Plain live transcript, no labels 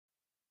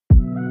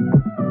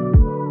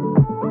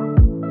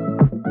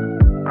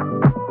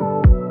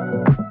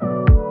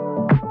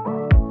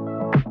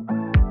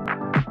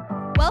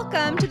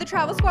the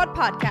Travel Squad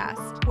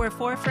podcast. We're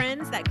four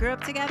friends that grew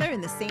up together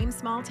in the same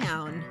small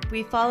town.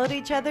 We followed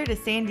each other to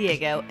San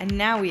Diego, and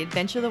now we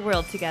adventure the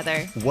world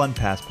together. One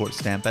passport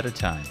stamp at a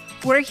time.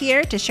 We're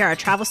here to share our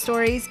travel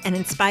stories and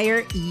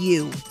inspire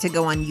you to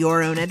go on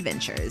your own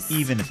adventures.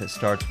 Even if it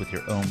starts with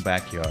your own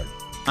backyard.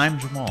 I'm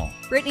Jamal.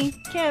 Brittanie,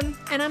 Kim,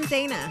 And I'm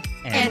Zeina.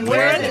 and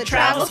we're the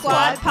Travel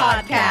Squad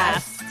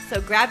podcast.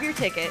 So grab your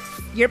tickets.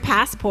 Your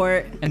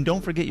passport. And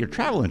don't forget your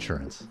travel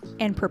insurance.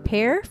 And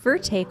prepare for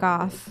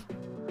takeoff.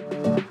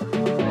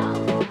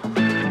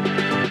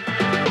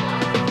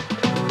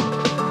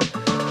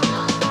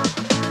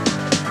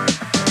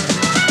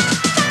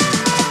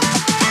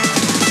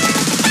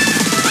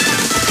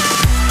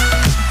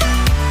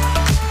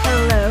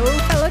 Hello,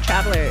 fellow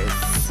travelers.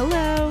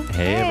 Hello.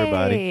 Hey,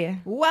 everybody.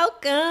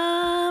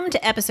 Welcome to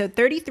episode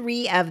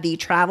 33 of the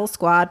Travel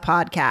Squad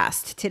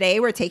podcast. Today,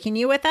 we're taking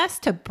you with us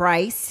to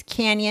Bryce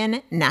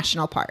Canyon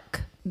National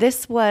Park.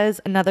 This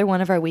was another one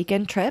of our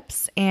weekend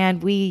trips,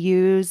 and we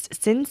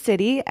used Sin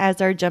City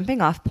as our jumping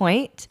off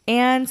point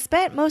and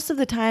spent most of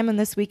the time on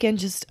this weekend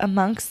just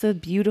amongst the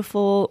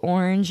beautiful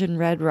orange and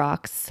red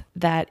rocks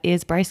that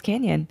is Bryce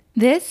Canyon.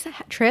 This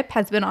trip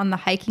has been on the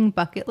hiking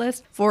bucket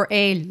list for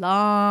a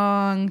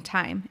long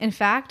time. In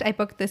fact, I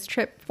booked this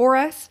trip for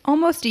us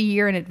almost a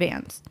year in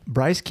advance.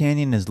 Bryce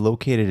Canyon is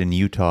located in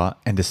Utah,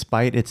 and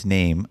despite its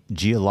name,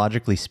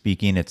 geologically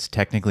speaking, it's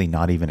technically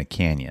not even a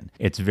canyon.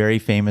 It's very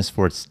famous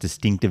for its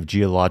distinctive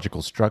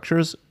geological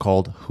structures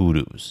called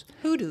hoodoos.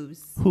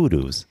 Hoodoos.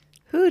 Hoodoos.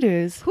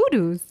 Hoodoos.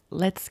 Hoodoos.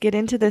 Let's get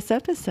into this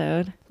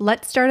episode.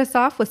 Let's start us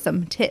off with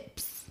some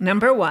tips.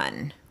 Number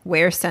one,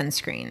 wear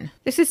sunscreen.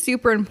 This is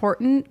super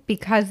important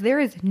because there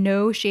is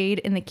no shade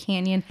in the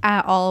canyon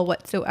at all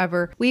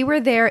whatsoever. We were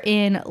there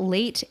in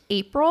late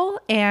April,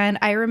 and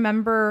I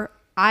remember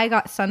I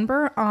got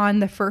sunburn on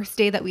the first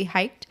day that we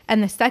hiked.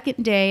 And the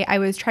second day, I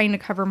was trying to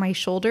cover my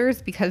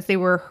shoulders because they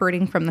were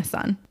hurting from the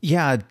sun.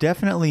 Yeah,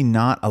 definitely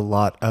not a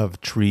lot of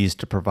trees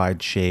to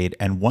provide shade.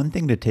 And one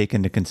thing to take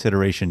into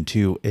consideration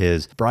too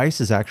is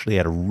Bryce is actually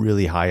at a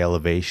really high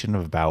elevation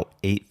of about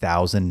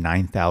 8,000,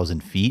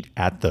 9,000 feet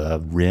at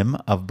the rim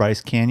of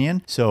Bryce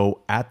Canyon.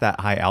 So at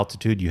that high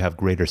altitude, you have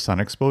greater sun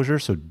exposure.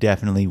 So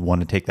definitely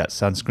want to take that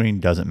sunscreen.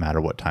 Doesn't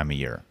matter what time of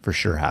year. For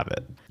sure have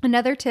it.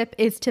 Another tip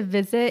is to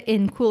visit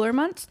in cooler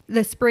months.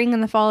 The spring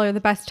and the fall are the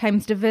best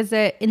times to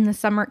visit. In the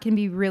summer, it can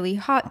be really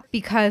hot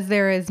because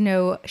there is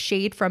no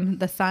shade from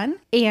the sun.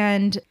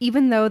 And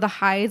even though the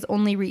highs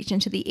only reach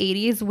into the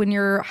 80s, when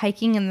you're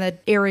hiking in the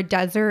arid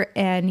desert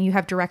and you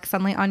have direct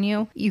sunlight on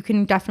you, you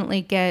can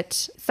definitely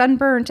get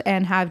sunburnt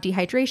and have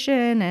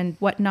dehydration and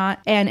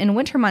whatnot. And in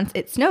winter months,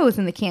 it snows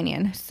in the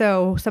canyon.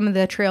 So some of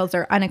the trails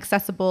are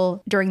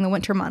inaccessible during the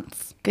winter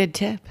months. Good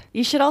tip.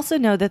 You should also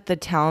know that the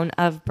town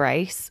of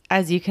Bryce,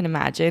 as you can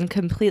imagine,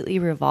 completely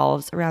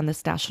revolves around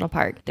this national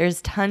park.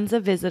 There's tons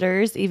of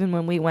visitors, even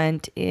when we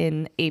went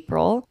in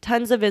April.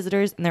 Tons of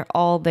visitors, and they're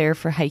all there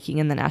for hiking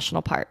in the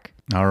national park.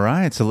 All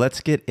right, so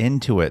let's get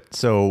into it.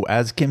 So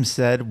as Kim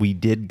said, we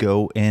did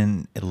go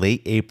in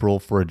late April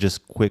for a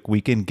just quick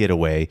weekend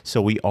getaway.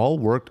 So we all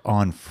worked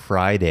on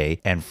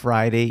Friday, and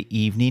Friday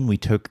evening we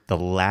took the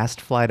last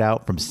flight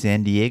out from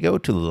San Diego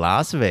to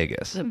Las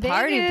Vegas. The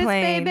party Vegas,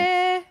 plane.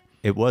 baby.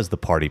 It was the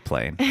party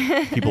plane.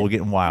 People were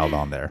getting wild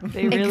on there.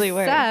 They really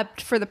were.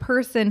 Except for the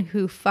person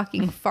who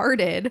fucking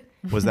farted.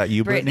 Was that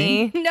you,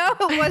 Brittany? Brittany. No,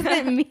 it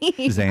wasn't me.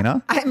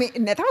 Zeina? I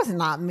mean, that was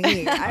not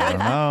me. don't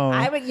know.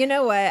 I would, you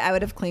know what? I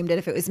would have claimed it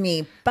if it was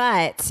me.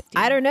 But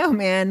I don't know,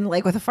 man.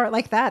 Like with a fart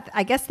like that,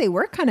 I guess they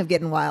were kind of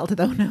getting wild,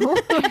 though. No,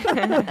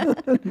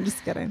 I'm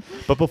just kidding.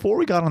 But before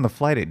we got on the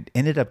flight, it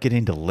ended up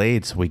getting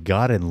delayed. So we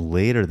got in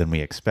later than we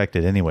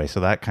expected anyway.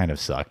 So that kind of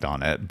sucked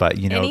on it. But,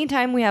 you know.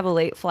 Anytime we have a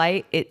late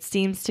flight, it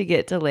seems to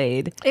get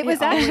delayed. It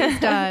was always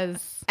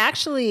does.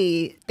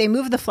 Actually, they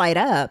moved the flight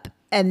up.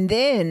 And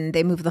then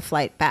they moved the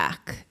flight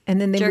back.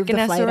 And then they Jerking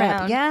moved the us flight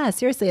around. up. Yeah,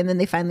 seriously. And then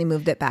they finally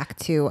moved it back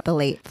to the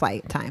late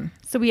flight time.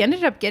 So we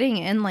ended up getting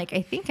in like,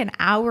 I think an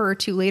hour or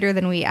two later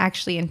than we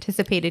actually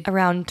anticipated.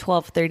 Around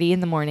 12:30 in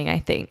the morning, I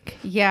think.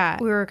 Yeah,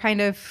 we were kind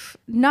of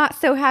not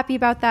so happy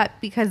about that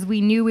because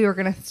we knew we were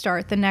going to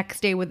start the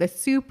next day with a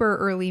super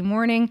early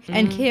morning.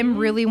 And Kim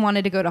really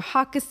wanted to go to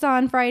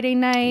Hakkasan Friday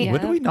night. Yeah.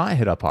 When do we not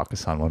hit up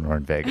Hakkasan when we're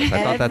in Vegas?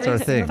 I thought that's our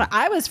thing.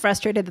 I was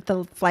frustrated that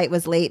the flight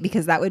was late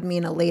because that would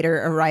mean a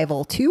later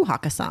arrival to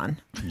Hakkasan.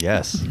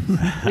 Yes.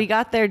 We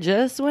got there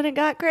just when it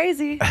got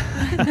crazy.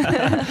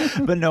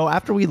 But no,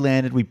 after we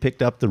landed, we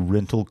picked up the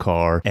rental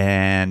car,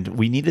 and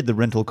we needed the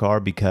rental car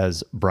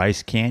because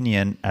Bryce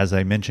Canyon, as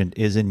I mentioned,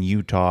 is in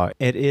Utah.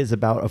 It is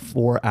about a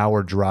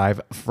 4-hour drive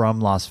from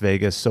Las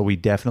Vegas. So we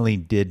definitely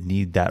did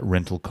need that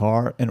rental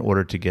car in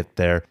order to get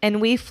there.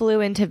 And we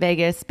flew into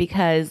Vegas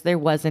because there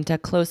wasn't a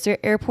closer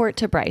airport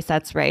to Bryce.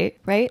 That's right?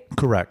 Right?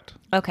 Correct.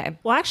 Okay.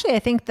 Well, actually, I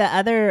think the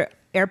other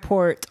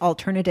airport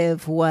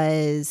alternative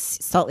was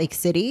Salt Lake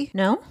City,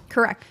 no?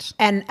 Correct.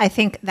 And I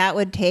think that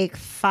would take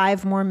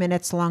 5 more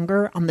minutes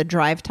longer on the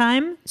drive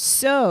time.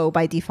 So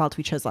by default,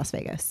 we chose Las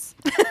Vegas.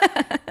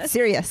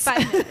 Serious.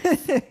 5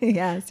 minutes.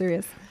 Yeah,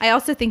 serious. I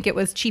also think it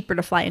was cheaper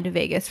to fly into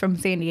Vegas from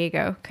San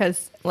Diego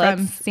because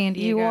from San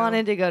Diego. You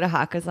wanted to go to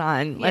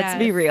Hakkasan. Let's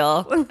be Yes.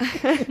 real.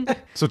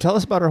 So tell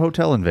us about our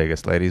hotel in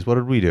Vegas, ladies. What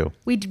did we do?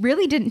 We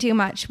really didn't do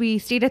much. We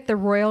stayed at the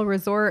Royal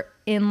Resort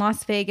in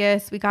Las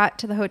Vegas. We got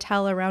to the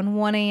hotel around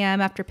 1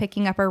 a.m. after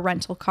picking up our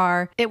rental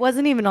car. It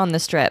wasn't even on the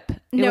strip.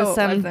 It No, was it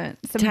some wasn't.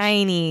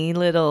 tiny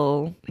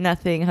little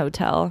nothing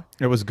hotel.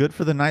 It was good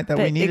for the night that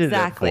we needed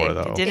exactly. it for,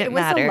 though. It didn't It was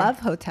matter. a love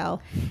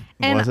hotel.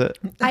 And Was it?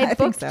 I I think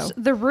booked so.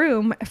 the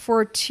room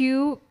for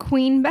 2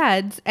 queen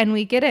beds, and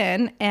we get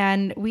in,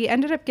 and we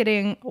ended up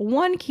getting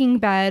 1 king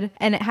bed,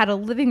 and it had a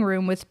living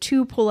room with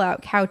 2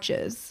 pull-out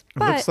couches. It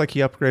looks like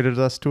he upgraded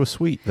us to a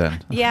suite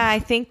then. Yeah, I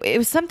think it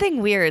was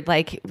something weird.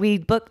 Like we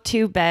booked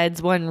 2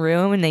 beds, 1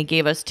 room, and they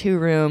gave us 2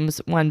 rooms,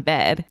 1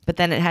 bed. But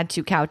then it had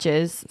 2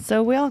 couches.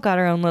 So we all got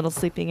our own little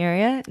sleeping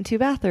area and 2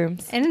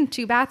 bathrooms. And in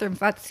 2 bathrooms.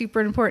 That's super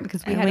important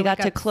because we And had we to got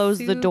wake to up close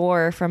the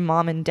door from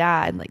mom and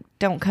dad. Like,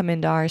 don't come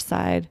into our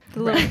side.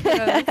 the little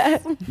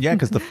kiddos. Yeah,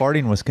 because the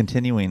farting was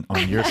continuing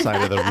on your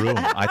side of the room.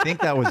 I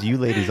think that was you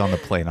ladies on the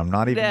plane. I'm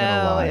not even going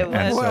to No, lie. it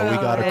And so we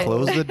got to wasn't.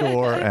 close the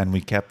door, and we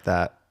kept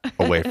that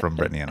away from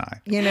Brittany and I.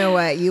 You know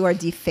what? You are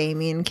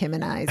defaming Kim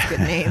and I's good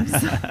names.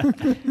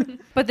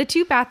 But the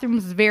 2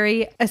 bathrooms is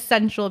very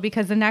essential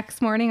because the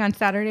next morning on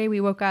Saturday,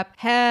 we woke up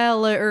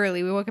hella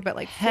early. We woke up at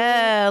like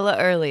Hella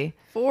early.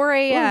 4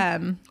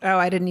 a.m. Oh,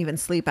 I didn't even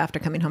sleep after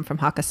coming home from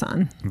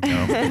Hakkasan.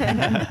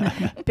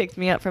 Picked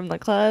me up from the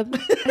club.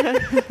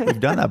 We've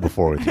done that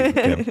before with you,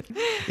 Kim.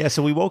 Yeah,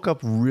 so we woke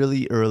up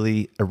really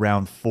early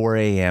around 4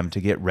 a.m.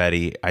 to get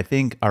ready. I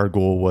think our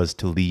goal was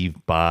to leave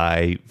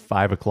by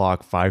 5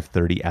 o'clock,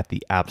 5:30 at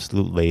the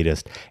absolute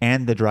latest.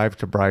 And the drive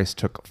to Bryce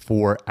took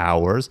 4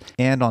 hours.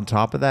 And on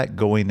top of that,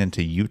 going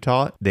into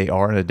Utah, they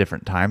are in a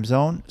different time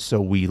zone. So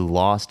we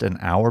lost an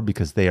hour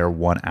because they are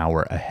 1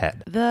 hour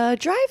ahead. The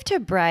drive to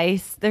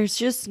Bryce, there's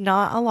just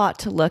not a lot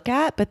to look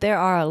at, but there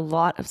are a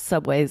lot of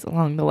subways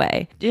along the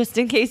way. Just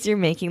in case you're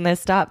making this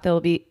stop, there will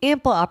be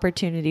ample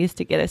opportunities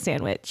to get a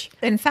sandwich.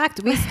 In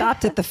fact, we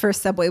stopped at the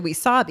first Subway we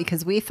saw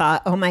because we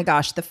thought, oh my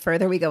gosh, the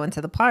further we go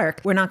into the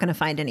park, we're not going to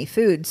find any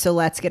food. So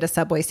let's get a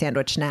Subway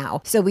sandwich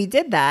now. So we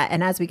did that.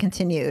 And as we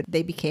continued,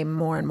 they became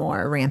more and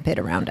more rampant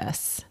around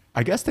us.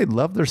 I guess they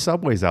love their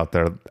subways out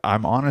there.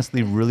 I'm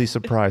honestly really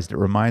surprised. It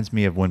reminds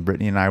me of when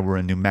Brittany and I were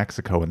in New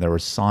Mexico and there were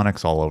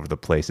Sonics all over the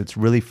place. It's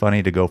really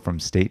funny to go from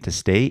state to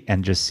state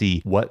and just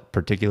see what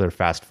particular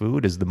fast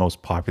food is the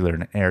most popular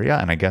in an area.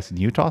 And I guess in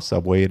Utah,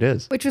 Subway it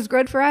is. Which was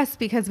good for us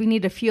because we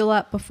need to fuel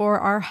up before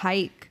our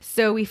hike.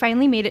 So we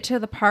finally made it to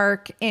the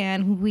park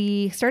and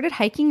we started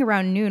hiking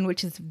around noon,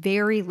 which is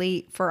very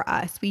late for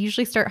us. We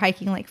usually start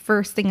hiking like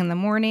first thing in the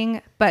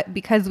morning, but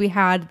because we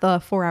had the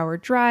 4-hour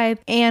drive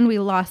and we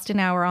lost an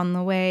hour on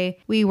the way,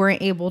 we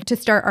weren't able to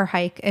start our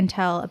hike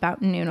until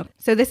about noon.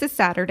 So this is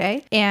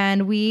Saturday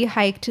and we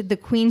hiked the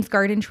Queen's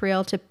Garden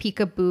Trail to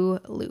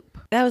Peekaboo Loop.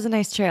 That was a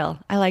nice trail.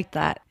 I liked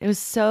that. It was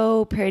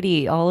so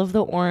pretty. All of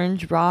the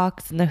orange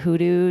rocks and the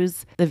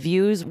hoodoos, the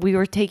views. We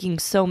were taking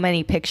so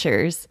many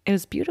pictures. It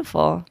was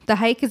beautiful. The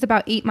hike is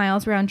about 8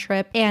 miles round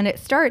trip and it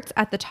starts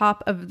at the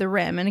top of the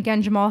rim. And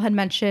again, Jamal had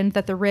mentioned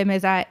that the rim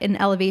is at an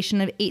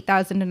elevation of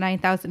 8,000 to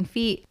 9,000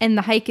 feet and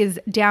the hike is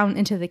down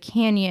into the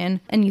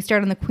canyon and you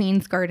start on the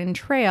Queen's Garden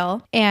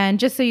Trail. And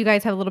just so you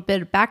guys have a little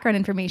bit of background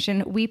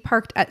information, we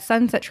parked at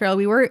Sunset Trail.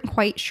 We weren't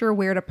quite sure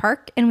where to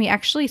park and we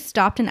actually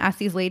stopped and asked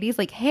these ladies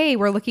like, hey,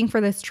 we're looking for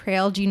this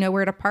trail. Do you know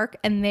where to park?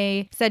 And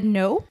they said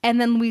no.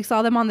 And then we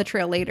saw them on the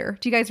trail later.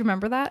 Do you guys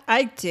remember that?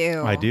 I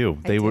do. I do.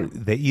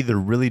 They either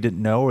really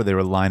didn't know or they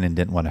were lying and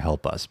didn't want to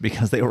help us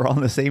because they were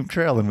on the same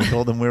trail and we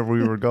told them where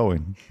we were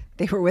going.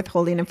 They were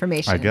withholding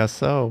information. I guess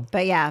so.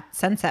 But yeah,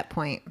 Sunset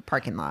Point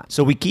parking lot.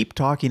 So we keep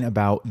talking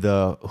about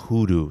the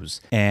hoodoos,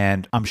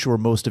 and I'm sure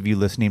most of you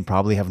listening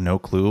probably have no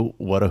clue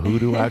what a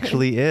hoodoo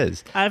actually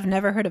is. I've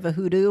never heard of a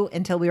hoodoo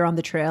until we were on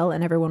the trail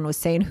and everyone was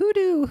saying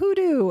hoodoo,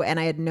 hoodoo.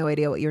 And I had no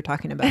idea what you were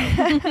talking about.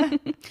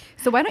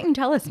 So why don't you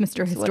tell us, Mr.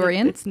 What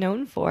Historian? it's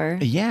known for.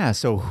 Yeah,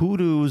 so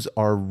hoodoos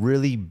are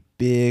really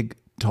big,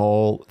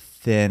 tall,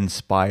 thin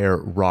spire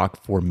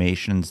rock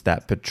formations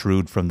that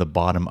protrude from the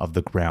bottom of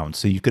the ground.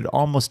 So you could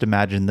almost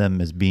imagine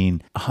them as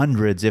being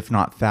hundreds, if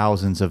not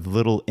thousands, of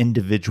little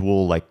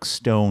individual like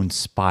stone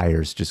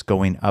spires just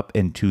going up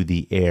into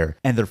the air.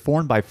 And they're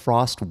formed by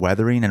frost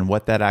weathering. And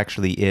what that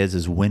actually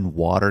is when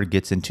water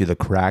gets into the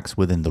cracks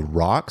within the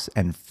rocks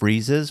and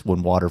freezes.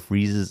 When water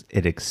freezes,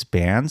 it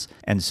expands.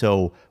 And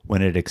so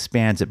when it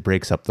expands, it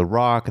breaks up the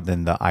rock, and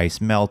then the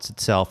ice melts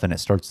itself and it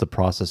starts the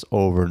process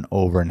over and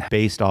over. And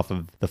based off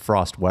of the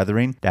frost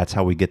weathering, that's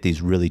how we get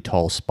these really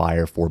tall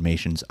spire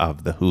formations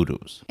of the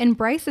hoodoos. And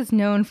Bryce is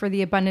known for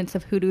the abundance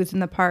of hoodoos in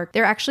the park.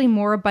 They're actually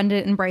more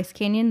abundant in Bryce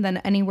Canyon than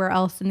anywhere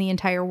else in the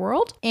entire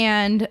world.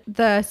 And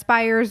the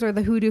spires or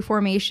the hoodoo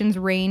formations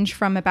range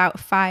from about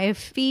 5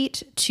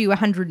 feet to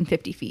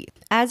 150 feet.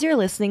 As you're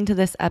listening to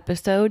this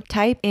episode,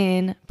 type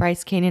in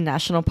Bryce Canyon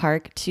National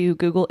Park to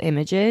Google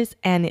Images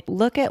and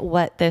look at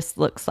what this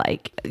looks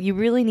like. You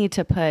really need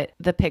to put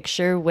the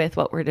picture with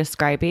what we're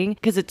describing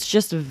because it's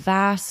just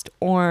vast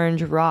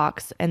orange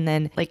rocks and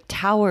then like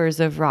towers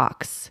of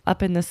rocks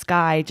up in the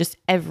sky, just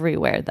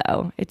everywhere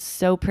though. It's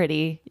so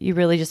pretty. You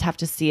really just have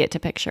to see it to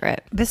picture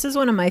it. This is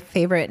one of my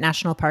favorite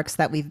national parks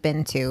that we've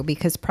been to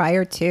because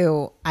prior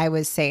to, I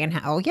was saying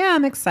how, yeah,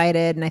 I'm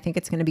excited and I think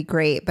it's going to be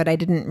great, but I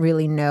didn't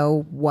really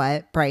know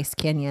what Bryce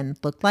Canyon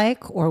looked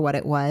like or what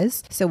it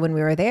was. So when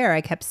we were there,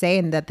 I kept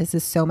saying that this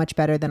is so much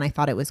better than I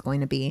thought it was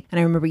going to be. And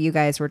I remember you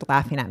guys were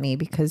laughing at me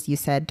because you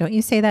said, don't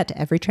you say that to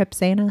every trip,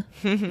 Zeina?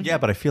 Yeah,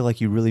 but I feel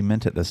like you really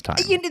meant it this time.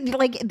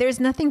 Like, there's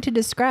nothing to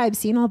describe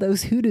seeing all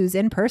those hoodoos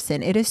in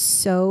person. It is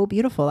so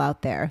beautiful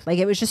out there. Like,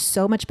 it was just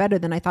so much better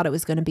than I thought it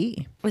was going to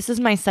be. This is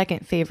my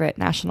second favorite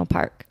national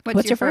park.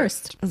 What's your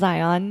first?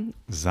 Zion.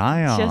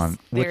 Zion. Just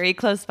very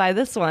close by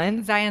this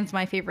one. Zion's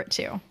my favorite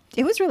too.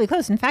 It was really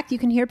close. In fact, you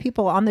can hear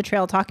people on the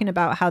trail talking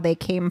about how they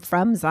came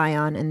from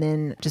Zion and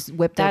then just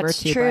whipped over to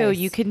That's true. Bryce.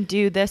 You can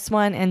do this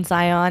one and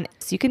Zion.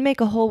 So you can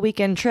make a whole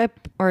weekend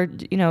trip or,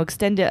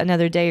 extend it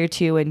another day or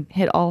two and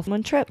hit all in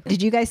one trip.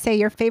 Did you guys say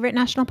your favorite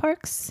national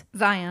parks?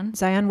 Zion.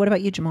 Zion, what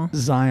about you, Jamal?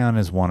 Zion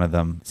is one of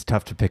them. It's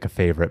tough to pick a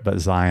favorite, but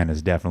Zion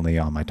is definitely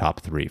on my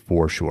top 3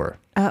 for sure.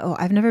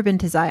 I've never been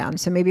to Zion,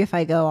 so maybe if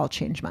I go, I'll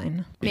change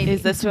mine.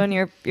 Is this one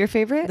your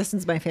favorite? This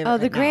is my favorite. Oh,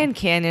 the right now. Grand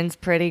Canyon's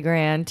pretty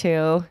grand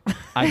too.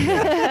 I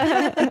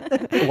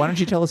know. Why don't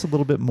you tell us a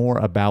little bit more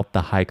about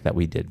the hike that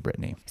we did,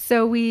 Brittanie?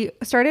 So we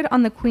started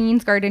on the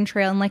Queen's Garden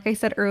Trail. And like I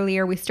said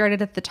earlier, we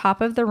started at the top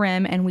of the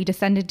rim and we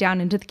descended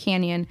down into the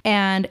canyon.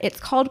 And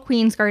it's called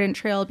Queen's Garden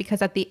Trail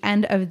because at the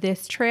end of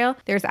this trail,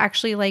 there's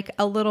actually like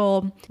a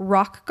little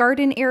rock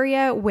garden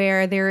area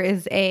where there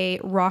is a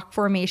rock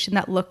formation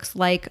that looks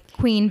like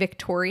Queen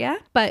Victoria.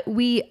 But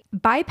we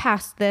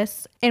bypassed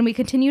this and we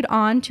continued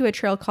on to a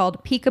trail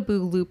called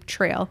Peekaboo Loop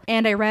Trail.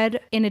 And I read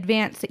in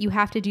advance that you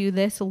have to do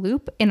this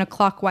loop in a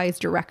clockwise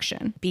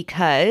direction.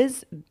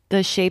 Because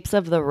the shapes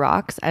of the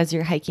rocks as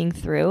you're hiking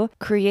through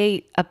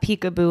create a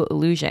peekaboo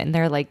illusion.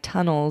 They're like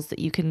tunnels that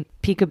you can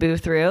peekaboo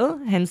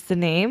through, hence the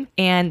name.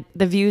 And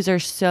the views are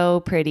so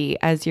pretty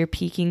as you're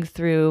peeking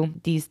through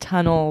these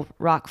tunnel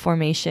rock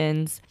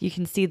formations. You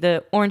can see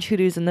the orange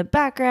hoodoos in the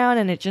background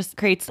and it just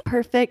creates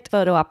perfect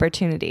photo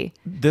opportunity.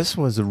 This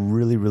was a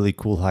really, really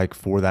cool hike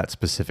for that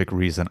specific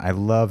reason. I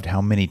loved how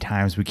many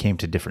times we came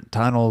to different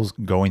tunnels,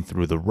 going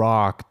through the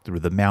rock, through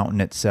the mountain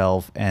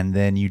itself, and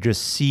then you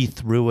just see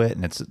through it,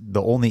 and it's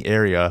the only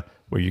area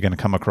where you're going to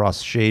come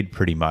across shade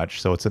pretty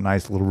much. So it's a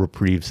nice little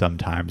reprieve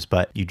sometimes,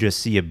 but you just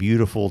see a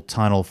beautiful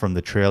tunnel from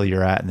the trail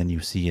you're at, and then you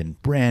see a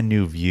brand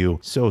new view.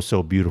 So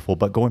beautiful.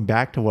 But going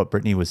back to what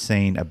Brittanie was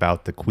saying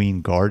about the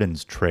Queen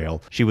Gardens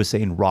Trail, she was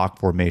saying rock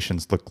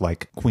formations look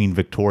like Queen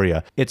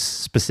Victoria. It's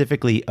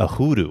specifically a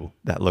hoodoo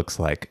that looks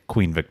like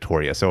Queen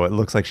Victoria. So it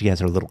looks like she has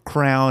her little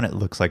crown. It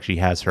looks like she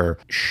has her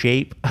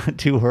shape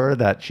to her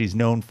that she's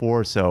known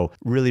for. So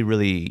really,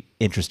 really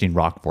interesting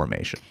rock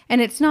formation.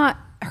 And it's not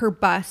her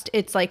bust,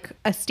 it's like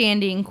a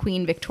standing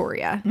Queen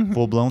Victoria.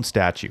 Full-blown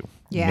statue.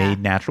 Yeah.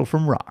 Made natural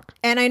from rock.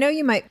 And I know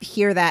you might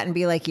hear that and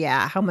be like,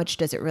 yeah, how much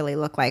does it really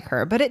look like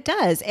her? But it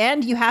does.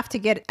 And you have to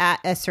get at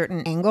a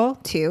certain angle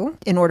too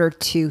in order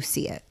to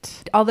see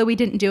it. Although we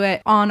didn't do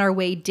it on our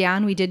way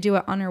down, we did do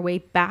it on our way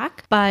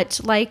back.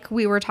 But like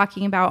we were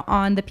talking about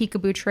on the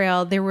Peekaboo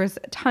Trail, there was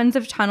tons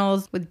of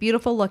tunnels with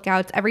beautiful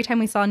lookouts. Every time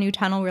we saw a new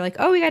tunnel, we were like,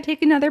 oh, we got to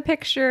take another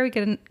picture. We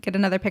get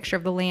another picture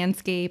of the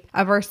landscape,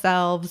 of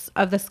ourselves,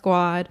 of the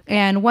squad.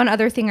 And one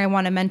other thing I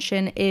want to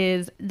mention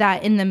is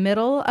that in the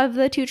middle of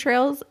the two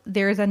trails,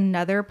 there's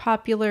another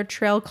popular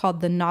trail called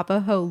the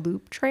Navajo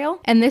Loop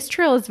Trail. And this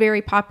trail is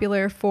very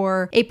popular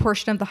for a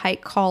portion of the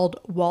hike called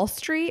Wall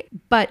Street.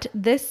 But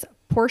this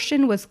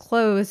portion was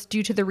closed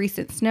due to the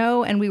recent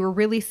snow, and we were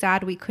really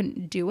sad we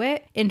couldn't do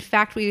it. In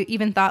fact, we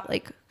even thought,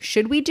 like,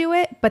 should we do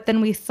it? But then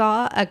we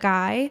saw a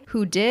guy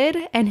who did,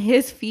 and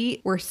his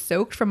feet were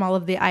soaked from all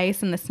of the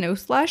ice and the snow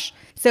slush.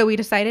 So we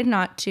decided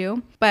not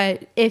to.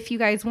 But if you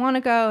guys want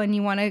to go and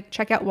you want to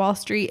check out Wall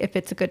Street, if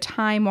it's a good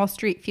time, Wall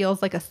Street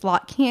feels like a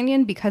slot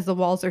canyon because the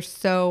walls are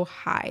so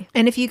high.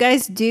 And if you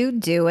guys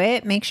do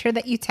it, make sure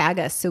that you tag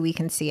us so we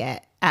can see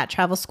it at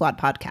Travel Squad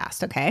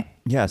Podcast, okay?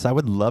 Yes, I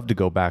would love to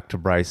go back to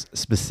Bryce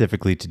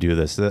specifically to do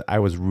this. I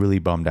was really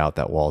bummed out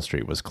that Wall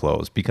Street was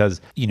closed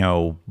because,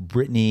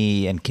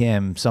 Brittanie and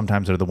Kim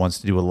sometimes are the ones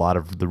to do a lot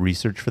of the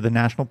research for the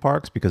national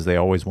parks because they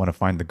always want to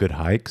find the good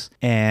hikes.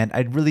 And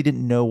I really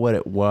didn't know what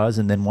it was.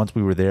 And then once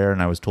we were there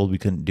and I was told we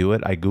couldn't do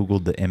it, I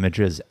Googled the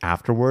images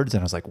afterwards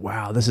and I was like,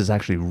 wow, this is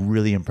actually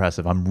really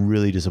impressive. I'm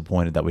really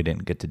disappointed that we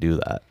didn't get to do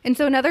that. And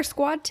so another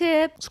squad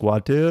tip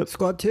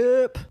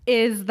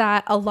is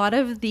that a lot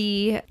of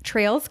the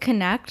trails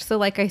connect. So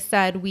like I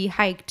said, we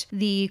hiked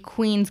the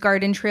Queen's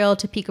Garden Trail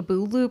to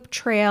Peekaboo Loop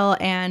Trail,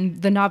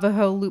 and the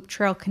Navajo Loop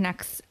Trail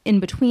connects in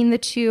between the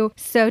two.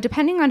 So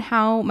depending on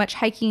how much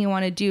hiking you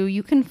want to do,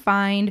 you can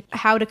find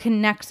how to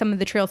connect some of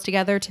the trails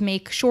together to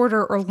make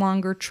shorter or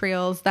longer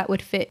trails that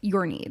would fit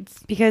your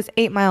needs. Because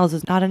 8 miles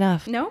is not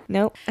enough. No?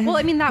 Nope. Well,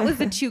 I mean, that was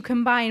the two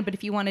combined, but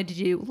if you wanted to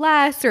do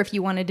less, or if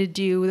you wanted to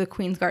do the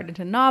Queen's Garden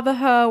to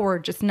Navajo, or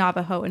just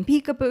Navajo and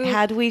Peekaboo.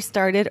 Had we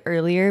started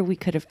earlier, we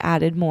could have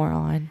added more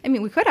on. I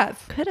mean, we could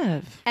have. Could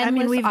have. I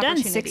mean, Endless we've done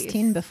opportunities.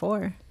 16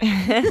 before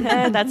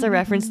That's a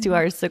reference to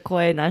our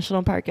Sequoia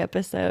National Park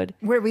episode.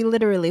 where we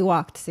literally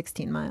walked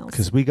 16 miles.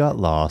 Because we got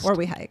lost. Or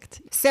we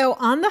hiked. So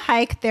on the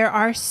hike, there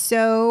are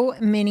so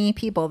many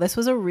people. This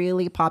was a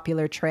really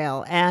popular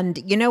trail. And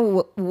you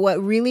know,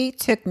 what really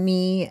took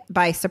me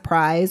by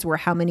surprise were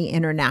how many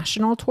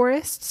international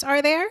tourists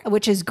are there,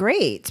 which is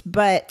great.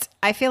 But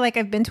I feel like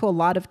I've been to a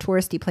lot of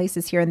touristy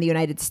places here in the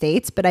United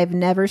States, but I've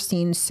never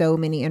seen so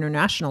many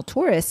international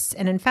tourists.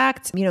 And in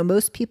fact, you know,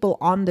 most people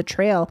on the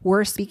trail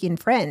were speaking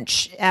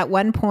French. At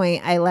one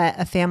point, I let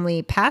a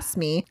family pass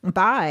me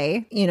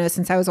by, you know,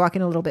 since I was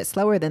walking a little bit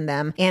slower than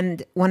them.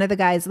 And one of the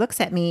guys looks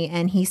at me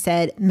and he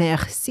said,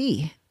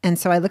 merci. And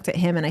so I looked at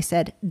him and I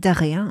said, de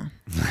rien.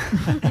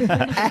 And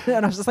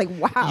I was just like,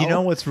 wow. You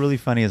know what's really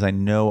funny is I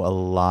know a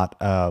lot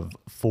of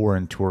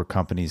foreign tour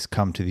companies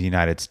come to the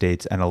United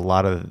States, and a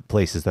lot of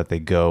places that they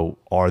go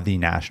are the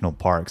national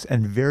parks.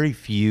 And very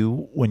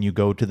few, when you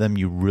go to them,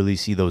 you really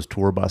see those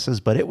tour buses.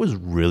 But it was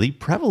really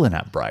prevalent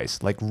at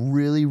Bryce, like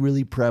really,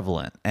 really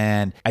prevalent.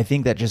 And I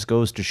think that just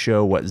goes to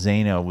show what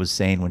Zeina was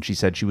saying when she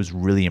said she was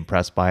really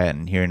impressed by it,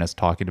 and hearing us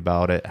talking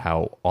about it,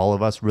 how all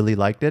of us really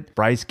liked it.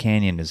 Bryce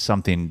Canyon is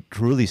something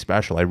truly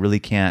special. I really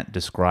can't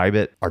describe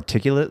it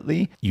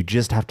articulately. You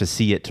just have to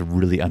see it to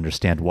really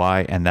understand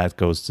why. And that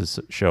goes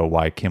to show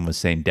why Kim was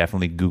saying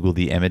definitely Google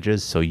the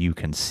images so you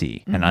can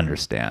see and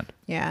understand.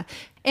 Yeah.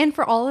 And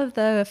for all of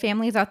the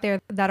families out there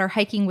that are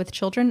hiking with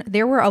children,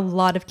 there were a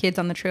lot of kids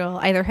on the trail,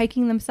 either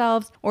hiking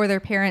themselves or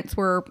their parents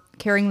were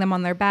carrying them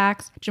on their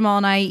backs. Jamal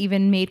and I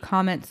even made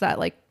comments that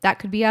like that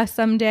could be us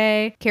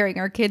someday, carrying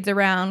our kids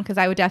around, because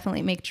I would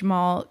definitely make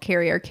Jamal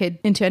carry our kid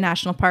into a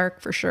national park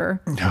for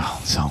sure.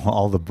 Oh, so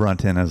all the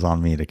brunt in is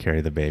on me to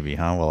carry the baby,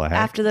 huh? Well,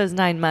 After those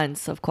 9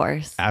 months, of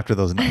course. after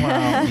those,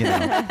 well, you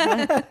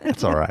know,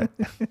 it's all right.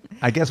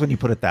 I guess when you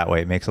put it that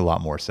way, it makes a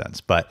lot more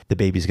sense. But the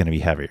baby's going to be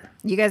heavier.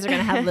 You guys are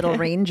going to have little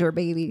ranger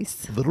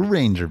babies. Little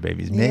ranger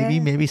babies.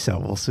 Maybe so.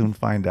 We'll soon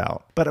find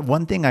out. But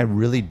one thing I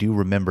really do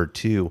remember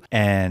too,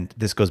 and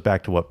this goes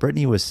back to what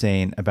Brittanie was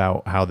saying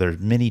about how there's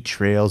many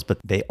trails, but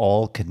they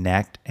all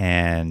connect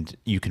and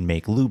you can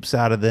make loops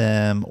out of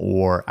them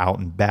or out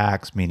and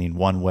backs, meaning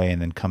one way and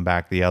then come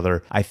back the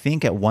other. I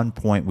think at one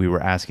point we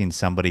were asking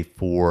somebody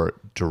for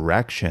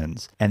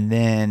directions and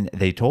then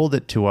they told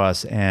it to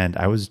us, and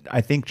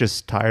I think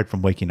just tired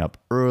from waking up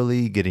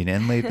early, getting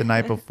in late the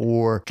night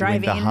before,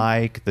 doing the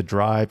hike, the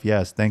drive.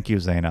 Yes, thank you,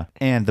 Zeina.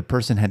 And the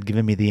person had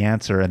given me the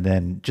answer, and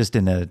then just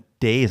in a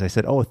daze I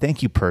said, oh,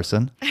 thank you,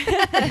 person.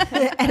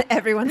 And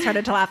everyone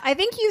started to laugh. I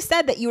think you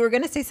said that you were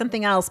going to say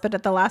something else, but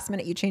at the last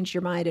minute you changed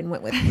your mind and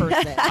went with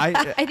person.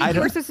 I think you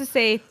were supposed to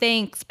say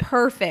thanks,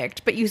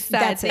 perfect, but you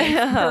said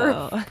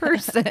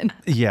person.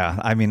 Yeah,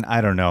 I mean,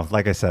 I don't know.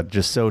 Like I said,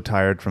 just so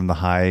tired from the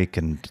hike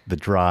and the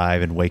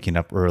drive and waking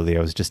up early.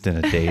 I was just in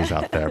a daze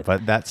out there.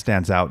 But that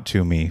stands out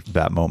to me,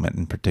 that moment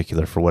in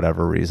particular, for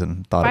whatever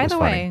reason. Thought it was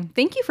funny. By the way,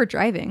 thank you for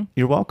driving.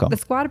 You're welcome. The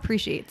squad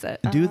appreciates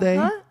it. Do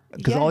they?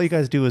 Because all you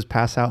guys do is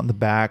pass out in the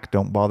back.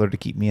 Don't bother to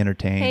keep me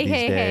entertained these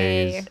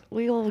days. Hey.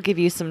 We will give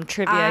you some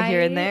trivia here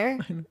and there.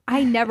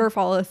 I never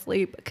fall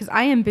asleep because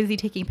I am busy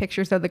taking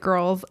pictures of the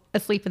girls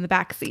asleep in the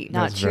back seat.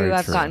 Not true.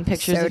 I've gotten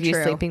pictures of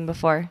you sleeping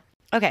before.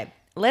 Okay,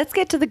 let's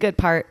get to the good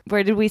part.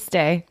 Where did we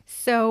stay?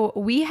 So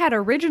we had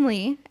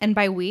originally, and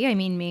by we, I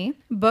mean me,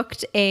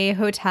 booked a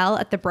hotel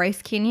at the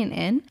Bryce Canyon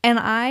Inn. And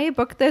I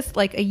booked this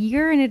like a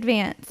year in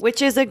advance.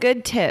 Which is a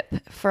good tip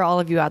for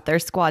all of you out there,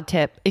 squad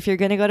tip. If you're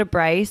going to go to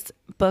Bryce,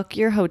 book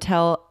your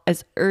hotel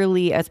as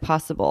early as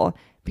possible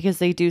because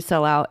they do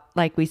sell out.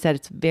 Like we said,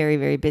 it's very,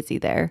 very busy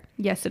there.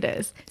 Yes, it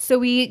is. So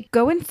we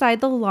go inside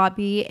the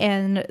lobby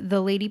and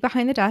the lady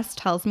behind the desk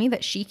tells me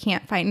that she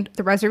can't find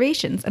the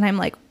reservations. And I'm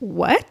like,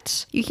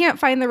 what? You can't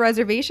find the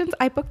reservations?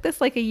 I booked this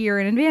like a year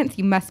in advance.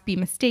 You must be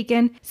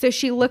mistaken. So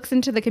she looks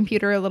into the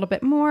computer a little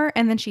bit more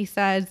and then she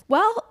says,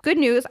 well, good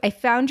news. I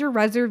found your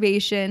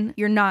reservation.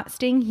 You're not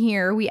staying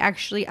here. We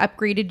actually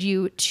upgraded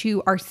you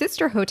to our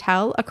sister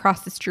hotel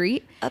across the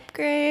street.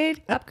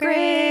 Upgrade.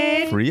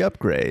 Free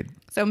upgrade.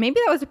 So maybe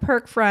that was a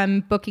perk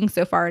from booking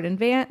so far in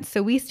advance.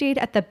 So we stayed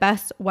at the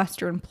Best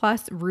Western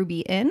Plus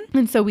Ruby Inn.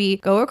 And so we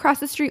go across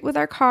the street with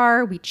our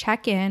car, we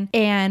check in,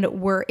 and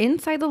we're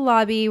inside the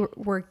lobby.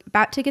 We're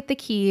about to get the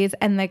keys,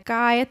 and the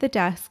guy at the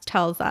desk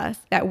tells us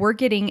that we're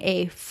getting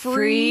a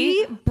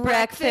free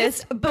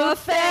breakfast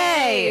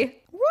buffet.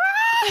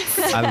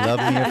 What? I love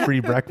me a free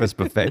breakfast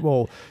buffet.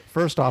 Well,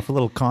 first off, a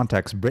little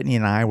context. Brittany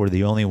and I were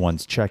the only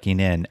ones checking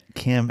in.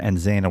 Kim and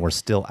Zeina were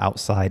still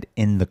outside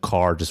in the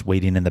car, just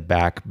waiting in the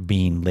back,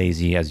 being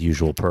lazy as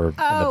usual in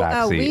the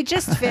back seat. We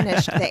just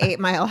finished the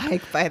 8-mile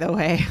hike, by the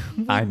way.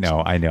 I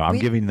know. I'm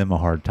giving them a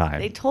hard time.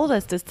 They told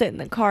us to sit in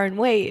the car and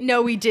wait.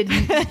 No, we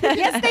didn't.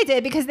 Yes, they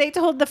did, because they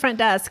told the front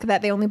desk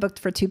that they only booked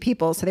for 2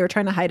 people, so they were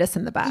trying to hide us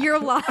in the back. You're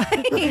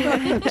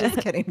lying. Just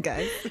kidding,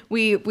 guys.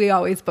 We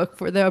always book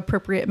for the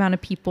appropriate amount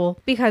of people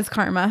because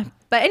karma.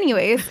 But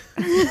anyways,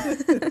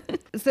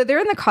 so they're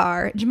in the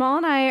car. Jamal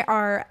and I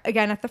are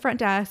again at the front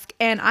desk,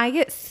 and I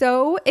get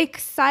so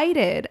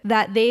excited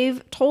that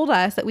they've told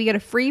us that we get a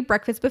free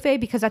breakfast buffet,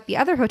 because at the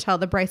other hotel,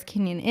 the Bryce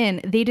Canyon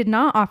Inn, they did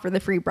not offer the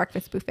free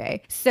breakfast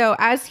buffet. So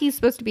as he's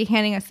supposed to be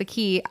handing us the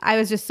key, I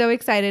was just so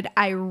excited.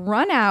 I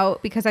run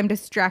out because I'm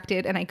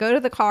distracted, and I go to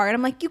the car and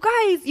I'm like, you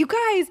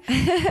guys,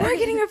 we're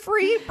getting a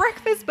free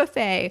breakfast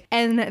buffet.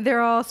 And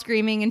they're all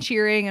screaming and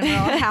cheering and we're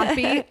all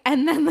happy.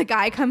 And then the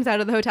guy comes out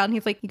of the hotel and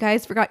he's like, you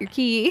guys forgot your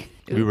key.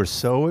 We were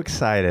so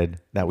excited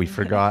that we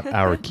forgot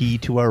our key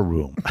to our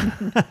room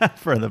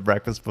for the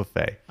breakfast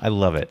buffet. I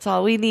love it. That's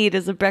all we need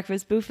is a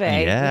breakfast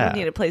buffet. Yeah. We don't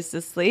need a place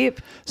to sleep.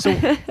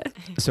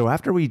 So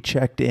after we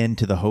checked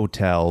into the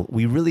hotel,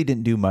 we really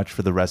didn't do much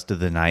for the rest of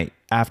the night.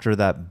 After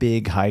that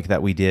big hike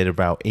that we did,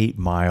 about 8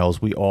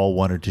 miles, we all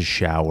wanted to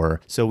shower.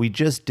 So we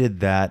just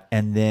did that.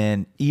 And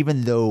then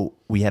even though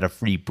we had a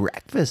free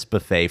breakfast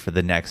buffet for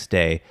the next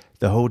day,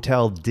 the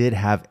hotel did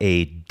have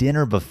a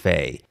dinner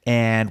buffet.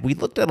 And we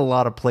looked at a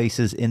lot of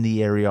places in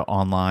the area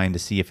online to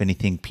see if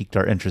anything piqued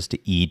our interest to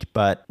eat.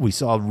 But we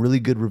saw really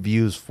good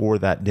reviews for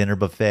that dinner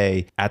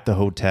buffet at the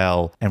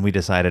hotel. And we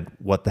decided,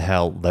 what the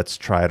hell, let's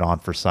try it on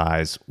for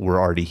size.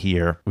 We're already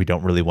here. We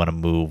don't really want to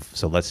move.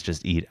 So let's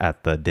just eat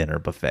at the dinner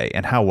buffet.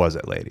 And how was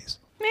it, ladies?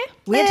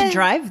 We had to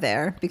drive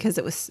there because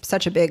it was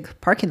such a big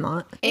parking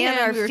lot. And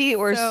our feet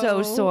were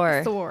so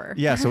sore.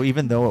 Yeah, so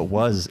even though it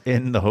was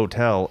in the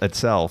hotel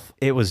itself,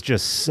 it was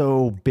just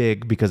so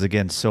big because,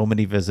 again, so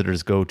many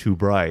visitors go to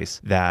Bryce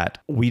that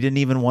we didn't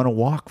even want to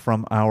walk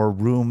from our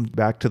room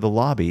back to the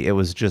lobby. It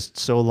was just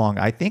so long.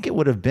 I think it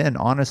would have been,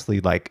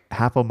 honestly, like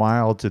half a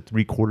mile to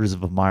 3/4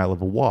 of a mile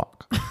of a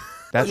walk.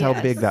 That's how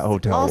big that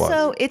hotel was.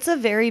 Also, it's a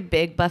very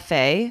big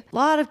buffet. A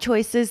lot of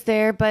choices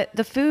there, but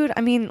the food,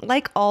 I mean,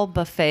 like all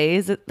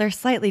buffets, they're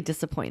slightly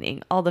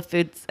disappointing. All the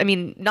foods, I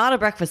mean, not a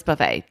breakfast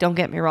buffet, don't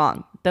get me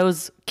wrong.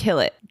 Those kill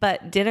it.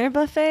 But dinner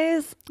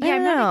buffets,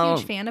 I'm not a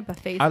huge fan of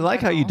buffets. I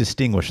like how you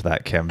distinguish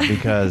that, Kim,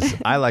 because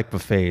I like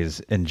buffets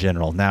in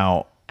general.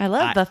 Now, I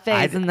love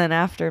buffets, and then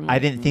after. I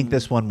didn't think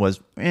this one was,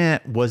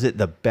 was it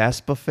the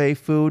best buffet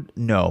food?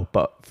 No,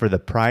 but for the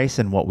price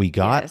and what we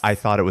got, Yes. I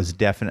thought it was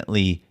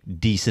definitely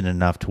decent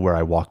enough to where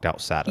I walked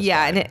out satisfied.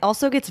 Yeah, and it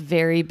also gets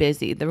very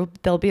busy.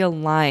 There'll be a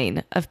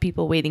line of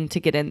people waiting to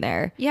get in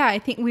there. Yeah, I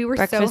think we were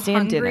Breakfast so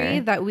and hungry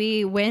dinner. that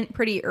we went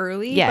pretty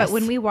early. Yes. But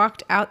when we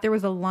walked out, there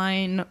was a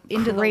line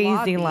into the lobby.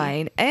 Crazy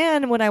line.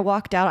 And when I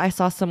walked out, I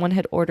saw someone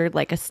had ordered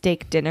like a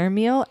steak dinner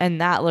meal,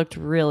 and that looked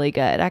really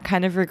good. I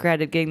kind of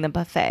regretted getting the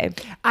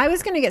buffet. I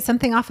was going to get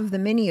something off of the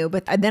menu,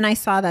 but then I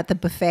saw that the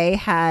buffet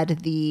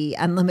had the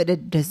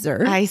unlimited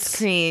dessert. Ice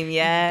cream,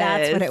 yes.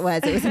 That's what it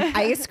was. It was an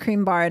ice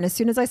cream bar. And as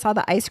soon as I saw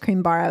the ice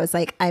cream bar, I was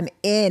like, I'm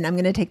in. I'm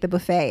going to take the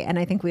buffet. And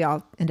I think we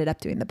all ended up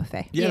doing the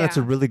buffet. Yeah, that's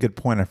a really good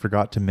point. I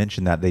forgot to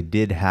mention that they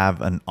did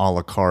have an a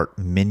la carte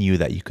menu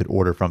that you could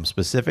order from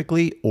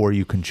specifically, or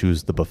you can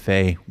choose the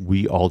buffet.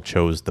 We all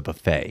chose the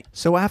buffet.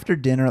 So after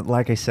dinner,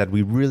 like I said,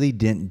 we really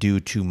didn't do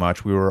too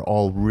much. We were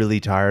all really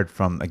tired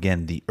from,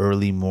 again, the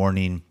early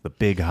morning, the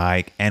big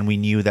hike, and we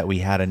knew that we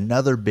had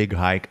another big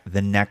hike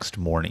the next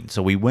morning.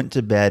 So we went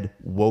to bed,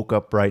 woke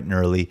up bright and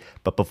early,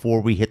 but before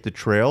we hit the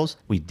trails,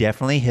 we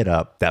definitely hit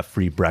up that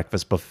free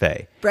breakfast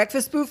buffet.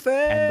 Breakfast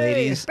buffet. And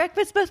ladies,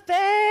 Breakfast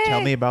buffet.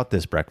 tell me about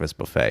this breakfast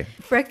buffet.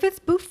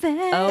 Breakfast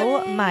buffet.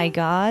 Oh my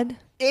God.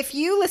 If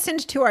you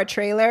listened to our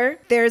trailer,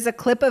 there's a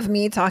clip of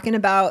me talking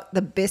about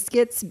the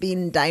biscuits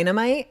being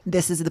dynamite.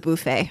 This is the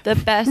buffet. The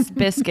best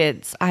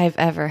biscuits I've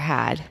ever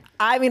had.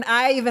 I mean,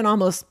 I even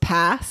almost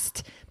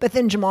passed, but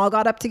then Jamal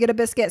got up to get a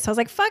biscuit. So I was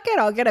like, fuck it,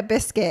 I'll get a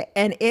biscuit.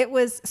 And it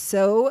was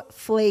so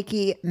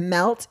flaky,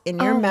 melt in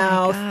your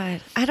mouth.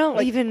 My God. I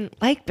don't even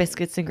like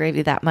biscuits and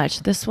gravy that much.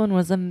 This one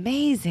was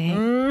amazing.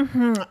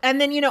 And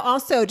then,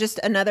 also just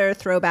another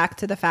throwback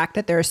to the fact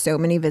that there are so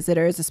many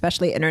visitors,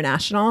 especially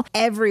international.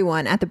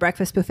 Everyone at the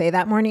breakfast buffet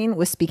that morning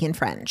was speaking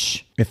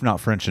French. If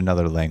not French,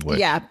 another language.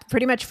 Yeah,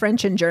 pretty much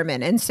French and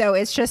German. And so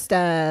it's just,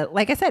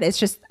 like I said,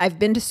 I've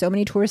been to so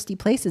many touristy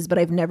places, but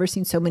I've never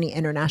seen so many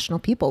international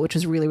people, which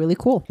was really, really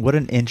cool. cool. What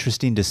an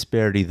interesting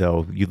disparity,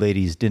 though. You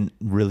ladies didn't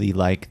really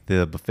like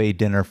the buffet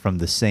dinner from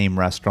the same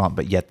restaurant,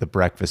 but yet the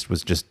breakfast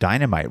was just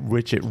dynamite,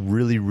 which it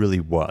really, really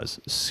was.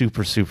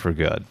 Super, super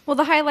good. Well,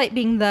 the highlight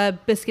being the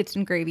biscuits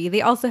and gravy.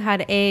 They also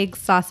had eggs,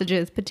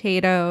 sausages,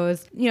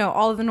 potatoes,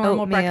 all of the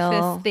normal Oatmeal.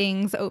 breakfast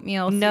things,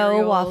 oatmeal, No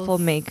cereals. waffle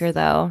maker,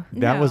 though.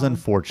 That was No.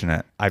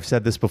 unfortunate. I've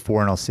said this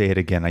before and I'll say it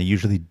again. I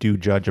usually do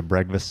judge a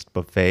breakfast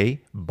buffet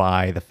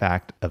by the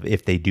fact of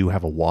if they do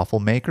have a waffle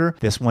maker.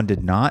 This one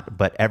did not,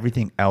 but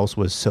everything else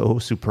was so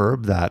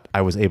superb that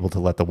I was able to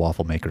let the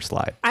waffle maker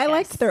slide. I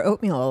liked their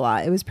oatmeal a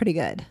lot. It was pretty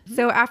good.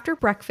 So after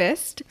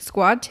breakfast,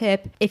 squad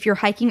tip, if you're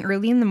hiking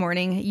early in the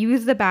morning,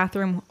 use the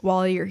bathroom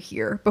while you're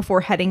here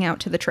before heading out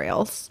to the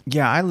trails.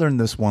 Yeah, I learned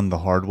this one the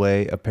hard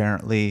way.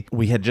 Apparently,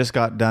 we had just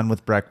got done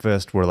with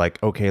breakfast. We're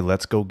like, okay,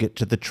 let's go get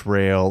to the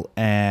trail.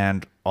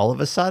 And all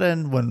of a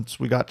sudden, once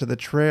we got to the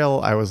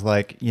trail, I was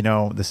like,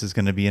 this is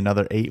going to be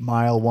another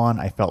 8-mile one.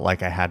 I felt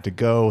like I had to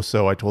go.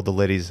 So I told the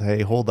ladies,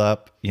 hey, hold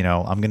up.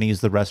 I'm going to use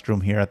the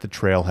restroom here at the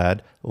trailhead.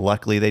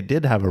 Luckily, they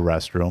did have a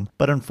restroom.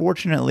 But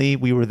unfortunately,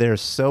 we were there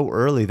so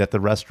early that the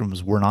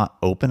restrooms were not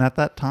open at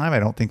that time. I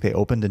don't think they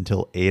opened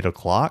until 8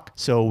 o'clock.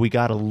 So we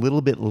got a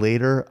little bit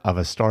later of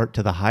a start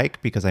to the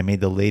hike because I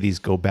made the ladies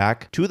go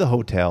back to the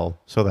hotel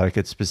so that I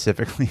could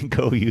specifically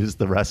go use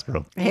the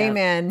restroom. Hey,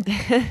 man.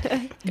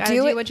 Gotta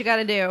do what you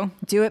gotta do.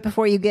 Do it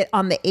before you get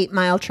on the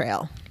 8-mile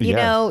trail.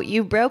 Yes.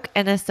 You broke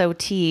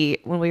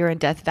NSOT when we were in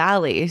Death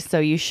Valley, so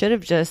you should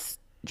have just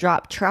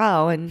dropped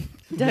trow and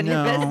done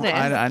your business.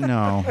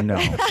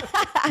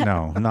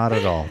 No, not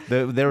at all.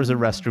 There was a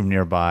restroom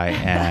nearby,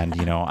 and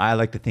I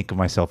like to think of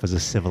myself as a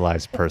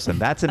civilized person.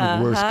 That's in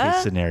worst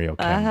case scenario,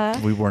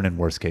 Kim. We weren't in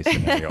worst case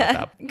scenario at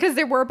that. Because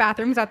there were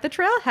bathrooms at the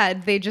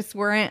trailhead. They just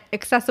weren't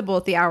accessible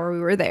at the hour we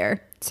were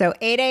there, So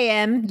 8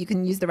 a.m., you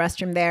can use the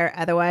restroom there.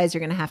 Otherwise, you're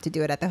going to have to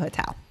do it at the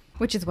hotel.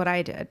 which is what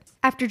I did.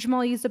 After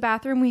Jamal used the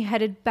bathroom, we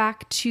headed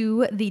back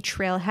to the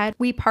trailhead.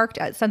 We parked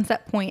at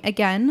Sunset Point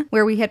again,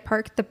 where we had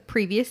parked the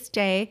previous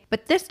day,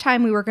 but this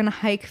time we were going to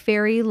hike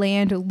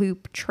Fairyland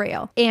Loop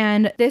Trail.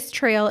 And this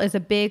trail is a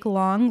big,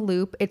 long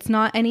loop. It's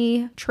not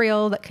any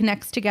trail that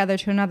connects together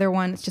to another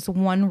one. It's just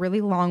one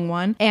really long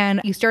one.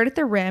 And you start at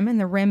the rim, and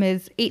the rim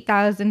is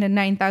 8,000 to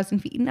 9,000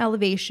 feet in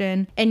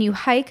elevation. And you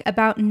hike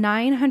about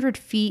 900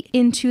 feet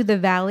into the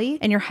valley,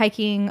 and you're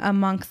hiking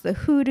amongst the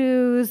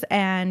hoodoos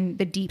and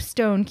the deep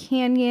stone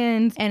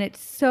canyons. And it's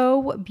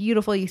so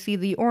beautiful. You see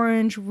the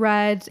orange,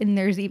 reds, and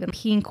there's even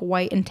pink,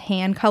 white, and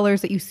tan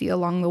colors that you see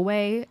along the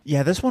way.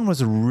 Yeah, this one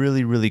was a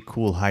really, really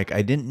cool hike.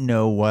 I didn't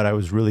know what I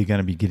was really going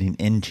to be getting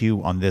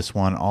into on this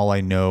one. All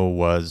I know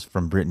was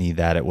from Brittanie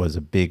that it was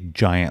a big,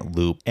 giant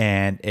loop.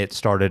 And it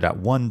started at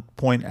one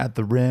point at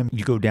the rim.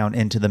 You go down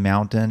into the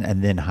mountain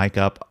and then hike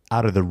up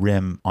out of the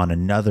rim on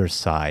another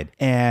side.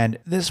 And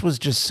this was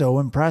just so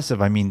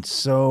impressive. I mean,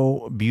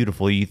 so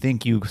beautiful. You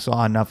think you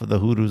saw enough of the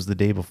hoodoos the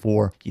day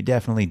before. You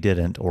definitely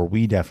didn't, or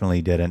we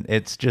definitely didn't.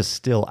 It's just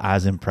still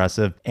as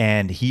impressive.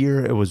 And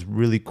here it was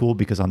really cool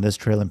because on this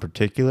trail in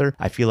particular,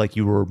 I feel like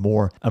you were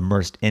more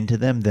immersed into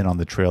them than on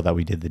the trail that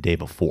we did the day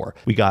before.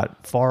 We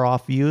got far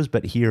off views,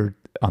 but here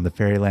on the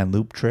Fairyland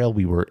Loop Trail,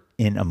 we were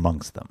in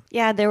amongst them.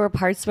 Yeah, there were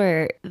parts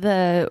where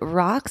the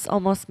rocks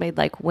almost made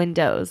like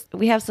windows.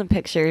 We have some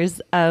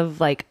pictures of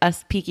like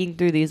us peeking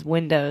through these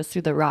windows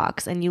through the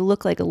rocks, and you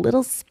look like a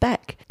little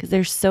speck because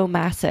they're so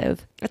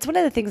massive. That's one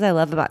of the things I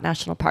love about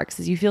national parks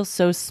is you feel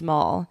so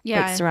small,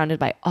 like surrounded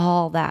by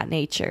all that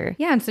nature.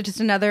 Yeah, and so just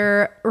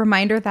another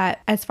reminder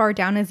that as far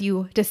down as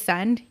you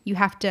descend, you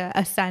have to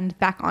ascend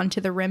back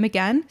onto the rim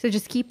again. So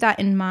just keep that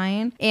in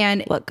mind.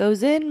 And what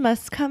goes in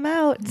must come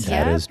out.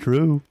 That is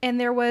true. And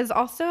there was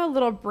also a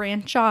little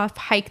branch off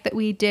hike that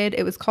we did.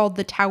 It was called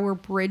the Tower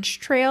Bridge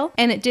Trail,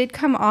 and it did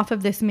come off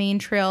of this main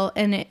trail,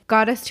 and it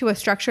got us to a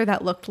structure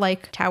that looked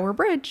like Tower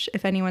Bridge,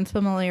 if anyone's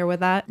familiar with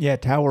that. Yeah,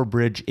 Tower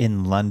Bridge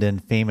in London,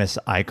 famous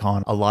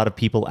icon. A lot of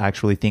people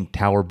actually think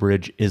Tower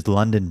Bridge is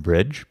London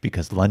Bridge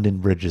because London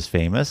Bridge is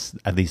famous,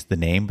 at least the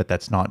name, but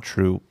that's not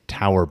true.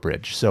 Tower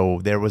Bridge. So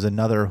there was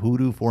another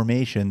hoodoo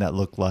formation that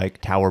looked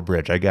like Tower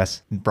Bridge. I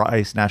guess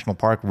Bryce National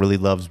Park really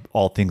loves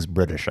all things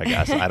British, I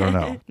guess. I don't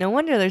know. No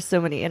wonder there's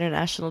so many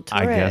international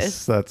tourists. I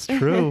guess that's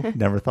true.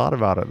 Never thought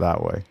about it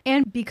that way.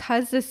 And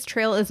because this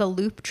trail is a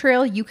loop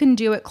trail, you can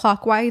do it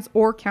clockwise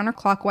or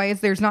counterclockwise.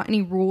 There's not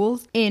any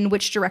rules in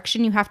which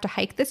direction you have to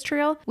hike this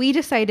trail. We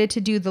decided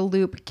to do the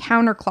loop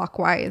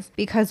counterclockwise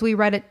because we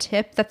read a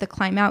tip that the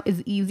climb out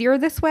is easier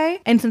this way.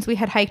 And since we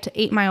had hiked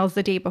 8 miles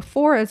the day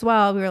before as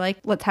well, we were like,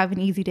 let's have an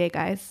easy day,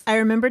 guys. I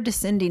remember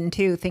descending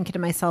too, thinking to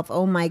myself,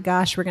 oh my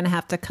gosh, we're going to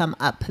have to come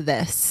up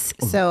this.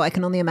 So I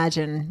can only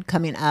imagine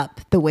coming up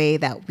the way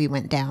that we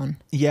went down.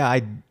 Yeah,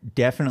 I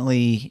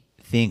definitely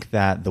think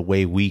that the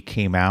way we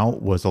came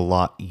out was a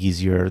lot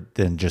easier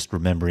than just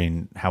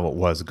remembering how it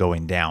was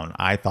going down.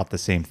 I thought the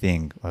same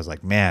thing. I was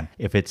like, man,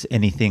 if it's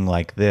anything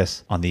like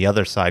this on the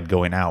other side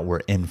going out, we're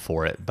in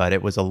for it. But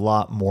it was a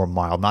lot more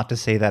mild. Not to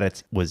say that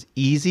it was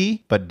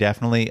easy, but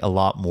definitely a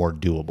lot more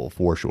doable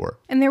for sure.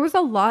 And there was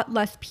a lot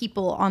less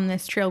people on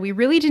this trail. We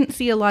really didn't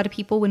see a lot of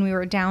people when we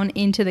were down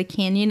into the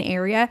canyon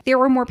area. There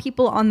were more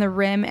people on the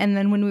rim, and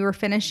then when we were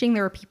finishing,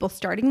 there were people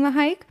starting the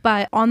hike.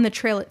 But on the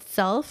trail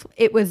itself,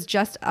 it was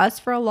just us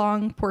for a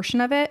long portion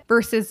of it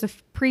versus the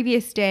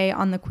previous day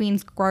on the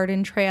Queen's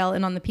Garden Trail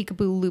and on the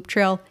Peekaboo Loop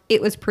Trail,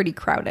 it was pretty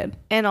crowded.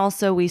 And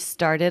also we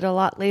started a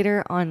lot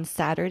later on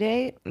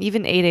Saturday.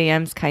 Even 8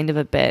 a.m. is kind of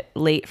a bit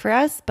late for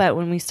us, but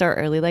when we start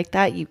early like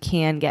that, you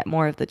can get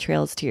more of the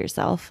trails to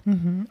yourself.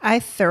 Mm-hmm. I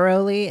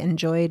thoroughly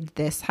enjoyed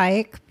this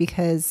hike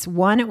because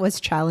one, it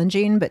was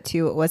challenging, but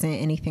two, it wasn't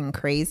anything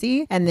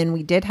crazy. And then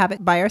we did have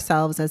it by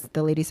ourselves, as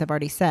the ladies have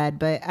already said,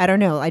 but I don't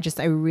know.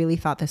 I really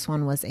thought this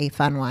one was a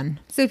fun one.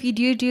 So if you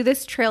do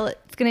this trail,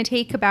 it's going to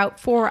take about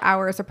 4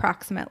 hours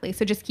approximately.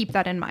 So just keep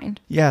that in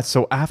mind. Yeah.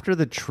 So after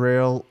the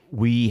trail,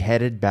 we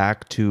headed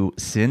back to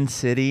Sin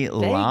City,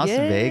 Las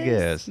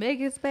Vegas.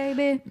 Vegas,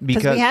 baby.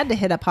 Because we had to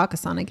hit up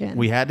Hakkasan again.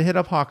 We had to hit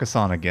up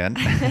Hakkasan again.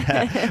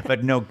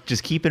 But no,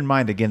 just keep in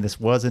mind, again, this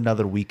was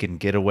another weekend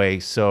getaway.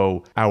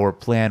 So our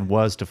plan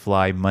was to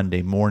fly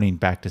Monday morning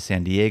back to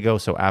San Diego.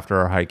 So after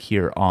our hike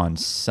here on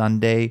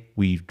Sunday,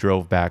 we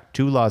drove back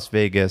to Las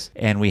Vegas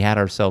and we had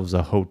ourselves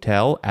a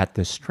hotel at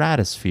the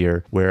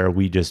Stratosphere where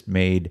we just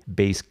made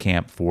base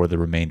camp for the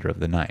remainder of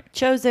the night.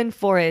 Chosen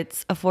for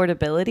its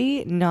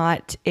affordability,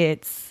 not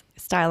its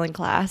style and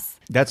class.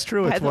 That's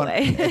true.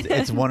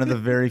 It's one of the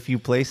very few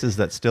places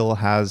that still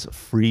has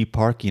free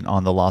parking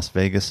on the Las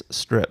Vegas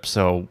Strip.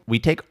 So we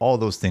take all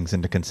those things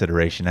into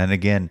consideration. And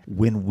again,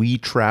 when we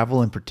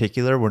travel in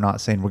particular, we're not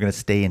saying we're going to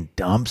stay in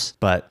dumps,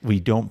 but we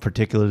don't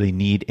particularly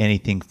need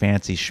anything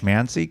fancy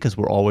schmancy because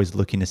we're always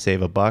looking to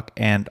save a buck.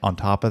 And on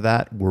top of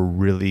that, we're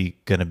really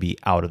going to be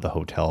out of the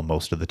hotel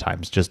most of the time.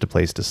 It's just a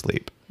place to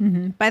sleep.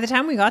 Mm-hmm. By the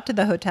time we got to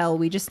the hotel,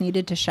 we just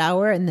needed to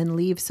shower and then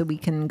leave so we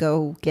can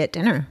go get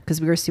dinner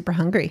because we were super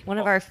hungry. One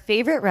of our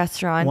favorite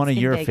restaurants. One of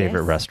your Vegas.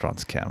 favorite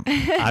restaurants, Kim.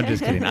 I'm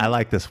just kidding. I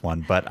like this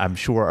one, but I'm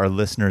sure our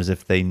listeners,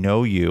 if they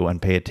know you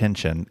and pay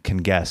attention, can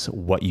guess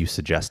what you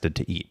suggested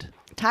to eat.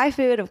 Thai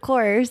food, of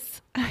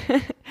course.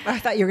 I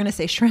thought you were going to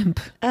say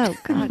shrimp. Oh,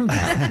 God.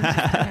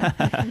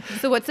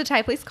 So what's the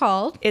Thai place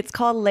called? It's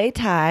called Lei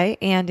Thai,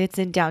 and it's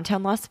in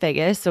downtown Las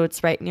Vegas. So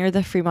it's right near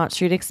the Fremont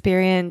Street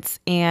Experience,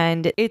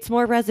 and it's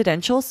more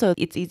residential. So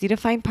it's easy to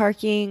find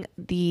parking.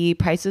 The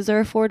prices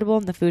are affordable,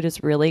 and the food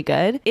is really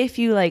good if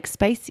you like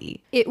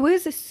spicy. It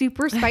was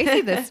super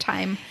spicy this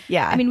time.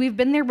 Yeah. I mean, we've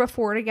been there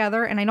before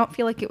together, and I don't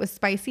feel like it was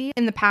spicy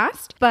in the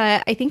past,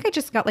 but I think I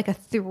just got like a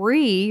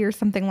 3 or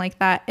something like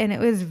that, and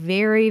it was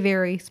very,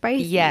 very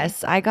spicy. Yes.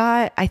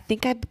 I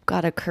think I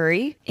got a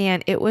curry,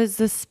 and it was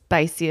the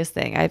spiciest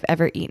thing I've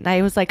ever eaten.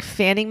 I was like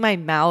fanning my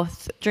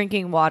mouth,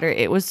 drinking water.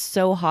 It was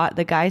so hot.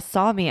 The guy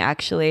saw me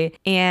actually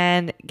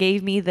and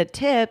gave me the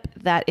tip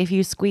that if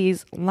you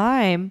squeeze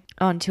lime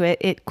onto it,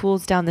 it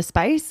cools down the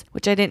spice,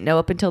 which I didn't know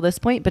up until this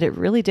point, but it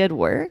really did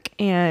work.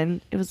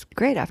 And it was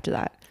great after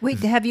that. Wait,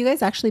 have you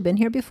guys actually been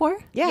here before?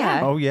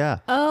 Yeah. Oh, yeah.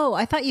 Oh,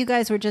 I thought you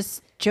guys were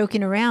just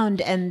joking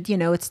around and,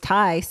 it's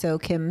Thai. So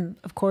Kim,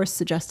 of course,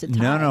 suggested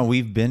Thai. No,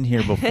 we've been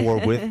here before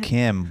with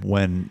Kim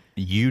when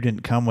you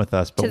didn't come with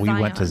us, but we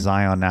went to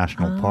Zion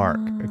National Park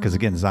because,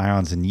 again,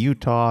 Zion's in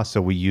Utah. So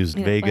we used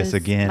Vegas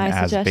again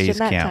as base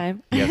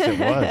camp. Yes, it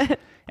was.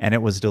 And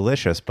it was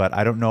delicious, but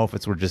I don't know if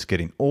we're just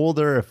getting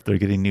older, if they're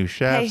getting new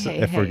chefs,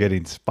 if we're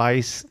getting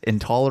spice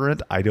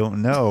intolerant. I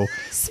don't know.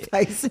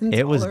 Spice intolerant.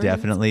 It was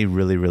definitely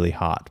really, really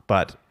hot,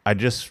 but I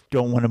just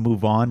don't want to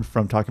move on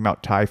from talking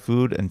about Thai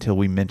food until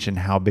we mention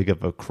how big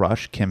of a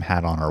crush Kim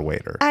had on our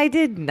waiter. I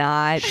did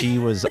not. She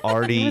was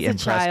already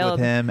impressed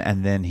with him,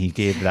 and then he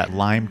gave that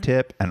lime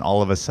tip, and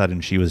all of a sudden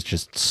she was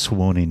just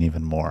swooning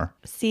even more.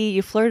 See,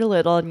 you flirt a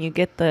little and you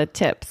get the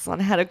tips on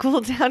how to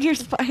cool down your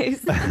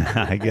spice.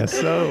 I guess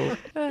so.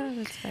 Oh,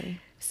 that's funny.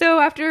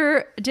 So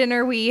after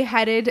dinner, we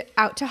headed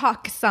out to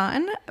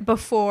Hakkasan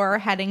before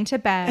heading to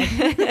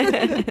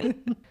bed.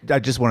 I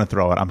just want to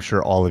throw it. I'm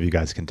sure all of you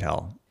guys can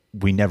tell.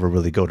 We never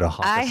really go to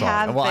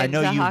Hakkasan. I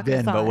know you've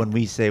been, but when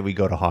we say we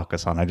go to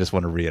Hakkasan, I just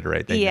want to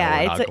reiterate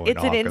that.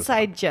 It's an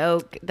inside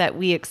joke that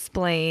we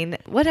explain.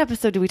 What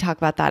episode do we talk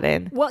about that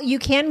in? Well, you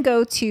can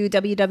go to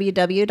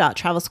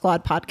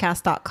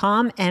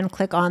www.travelsquadpodcast.com and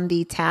click on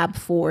the tab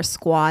for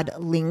Squad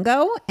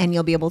Lingo, and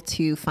you'll be able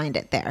to find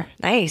it there.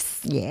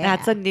 Nice. Yeah.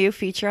 That's a new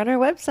feature on our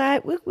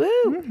website. Woo woo.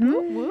 Mm-hmm.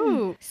 Woo,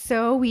 woo.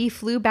 So we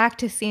flew back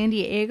to San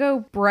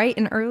Diego bright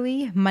and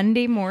early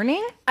Monday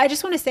morning. I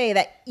just want to say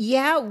that,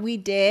 yeah, we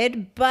did,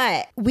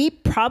 but we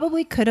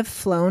probably could have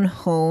flown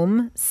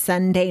home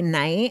Sunday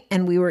night.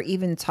 And we were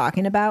even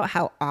talking about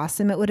how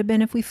awesome it would have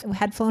been if we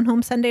had flown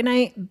home Sunday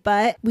night,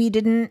 but we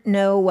didn't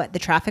know what the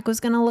traffic was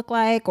going to look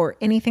like or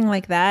anything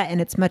like that.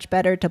 And it's much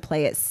better to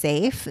play it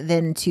safe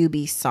than to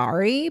be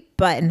sorry.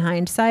 But in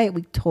hindsight,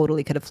 we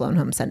totally could have flown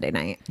home Sunday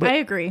night. I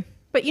agree.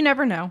 But you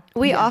never know.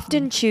 We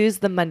often choose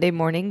the Monday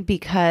morning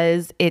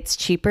because it's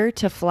cheaper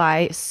to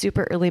fly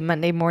super early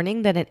Monday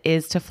morning than it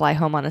is to fly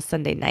home on a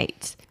Sunday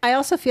night. I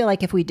also feel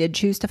like if we did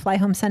choose to fly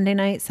home Sunday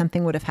night,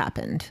 something would have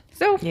happened.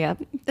 So Yeah.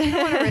 I don't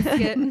want to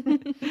risk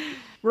it.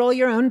 Roll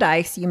your own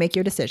dice. You make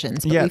your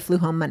decisions. But Yeah. we flew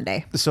home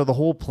Monday. So the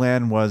whole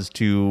plan was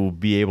to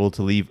be able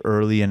to leave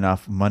early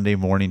enough Monday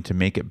morning to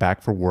make it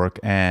back for work.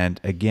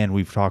 And again,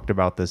 we've talked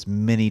about this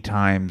many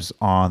times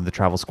on the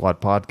Travel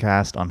Squad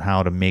podcast on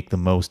how to make the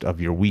most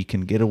of your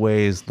weekend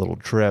getaways, little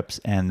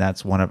trips. And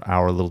that's one of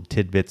our little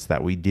tidbits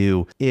that we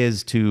do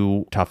is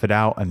to tough it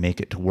out and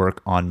make it to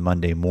work on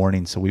Monday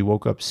morning. So we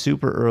woke up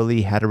super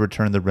early, had to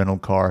return the rental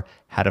car,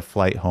 had a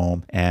flight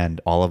home, and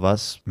all of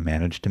us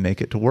managed to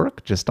make it to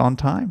work just on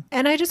time.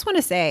 And I just want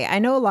to say, I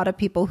know a lot of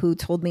people who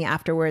told me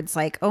afterwards,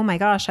 like, oh my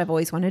gosh, I've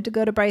always wanted to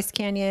go to Bryce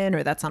Canyon,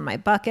 or that's on my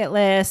bucket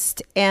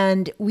list.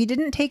 And we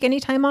didn't take any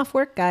time off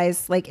work,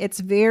 guys. Like, it's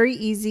very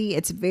easy.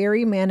 It's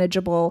very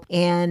manageable.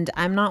 And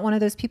I'm not one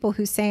of those people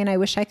who's saying, I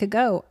wish I could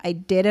go. I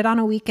did it on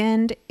a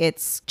weekend.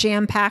 It's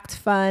jam-packed,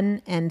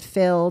 fun, and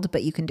filled,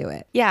 but you can do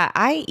it. Yeah,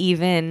 I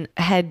even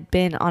had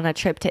been on a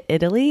trip to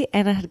Italy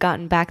and I had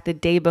gotten back the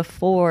day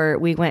before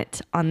we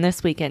went on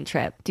this weekend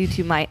trip due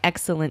to my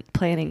excellent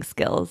planning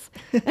skills.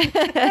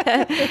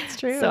 It's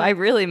true. So I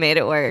really made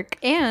it work.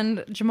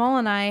 And Jamal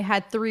and I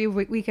had 3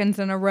 weekends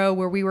in a row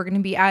where we were going to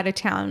be out of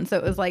town. So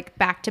it was like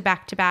back to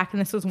back to back. And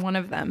this was one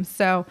of them.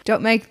 So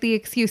don't make the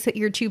excuse that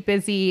you're too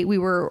busy. We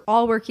were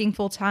all working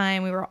full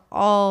time. We were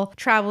all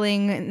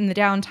traveling in the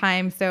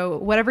downtime. So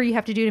whatever you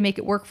have to do to make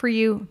it work for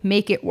you,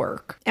 make it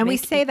work. And we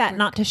say that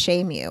not to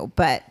shame you,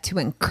 but to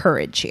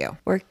encourage you.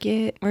 Work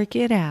it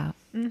out.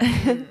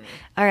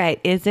 All right,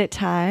 is it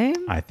time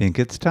I think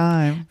it's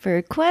time.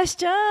 for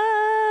questions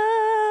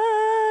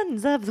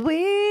of the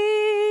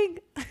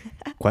week?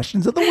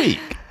 Questions of the week.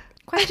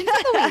 Questions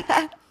of the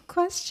week.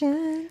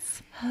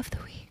 Questions. Of the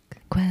week.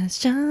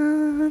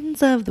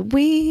 Questions of the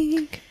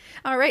week.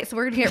 All right, so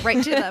we're going to get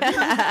right to them.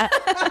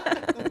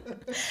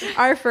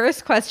 Our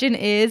first question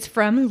is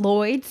from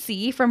Lloyd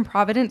C. from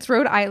Providence,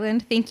 Rhode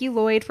Island. Thank you,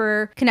 Lloyd,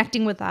 for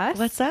connecting with us.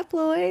 What's up,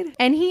 Lloyd?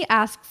 And he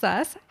asks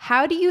us,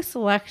 how do you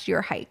select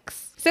your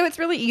hikes? So it's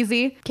really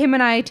easy. Kim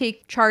and I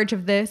take charge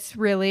of this,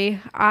 really.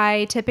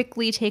 I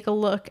typically take a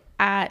look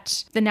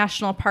at the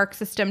National Park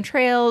System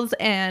trails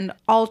and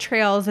all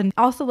trails, and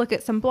also look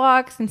at some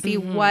blogs and see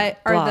what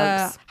are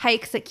the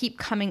hikes that keep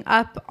coming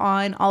up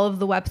on all of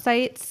the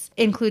websites,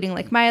 including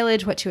like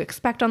mileage, what to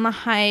expect on the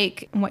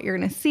hike, and what you're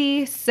going to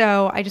see.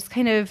 So I just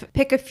kind of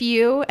pick a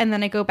few and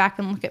then I go back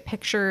and look at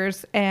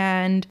pictures,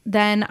 and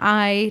then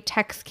I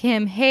text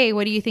Kim, hey,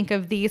 what do you think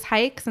of these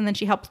hikes? And then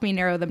she helps me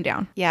narrow them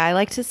down. Yeah, I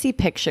like to see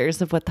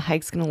pictures of what the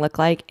hike's going to look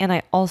like. And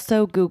I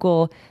also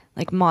Google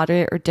like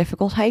moderate or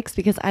difficult hikes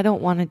because I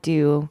don't want to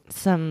do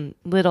some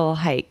little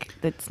hike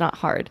that's not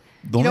hard.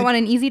 You don't want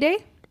an easy day?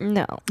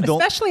 No.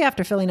 Especially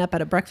after filling up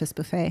at a breakfast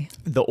buffet.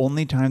 The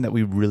only time that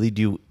we really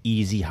do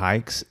easy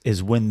hikes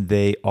is when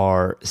they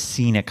are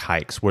scenic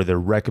hikes, where they're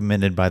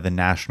recommended by the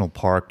national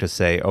park to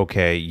say,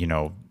 okay, you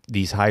know,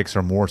 these hikes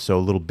are more so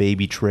little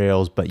baby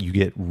trails, but you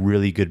get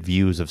really good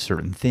views of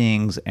certain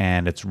things,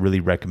 and it's really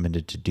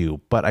recommended to do.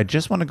 But I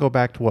just want to go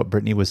back to what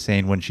Brittanie was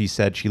saying when she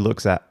said she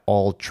looks at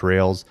All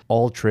Trails.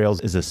 All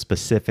Trails is a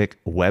specific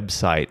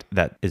website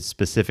that is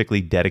specifically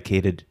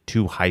dedicated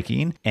to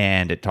hiking,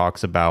 and it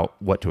talks about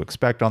what to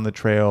expect on the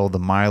trail, the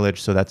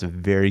mileage. So that's a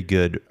very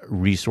good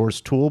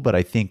resource tool. But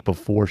I think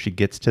before she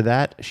gets to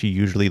that, she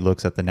usually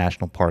looks at the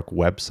National Park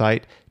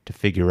website to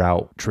figure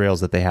out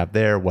trails that they have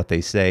there, what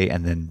they say,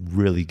 and then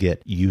really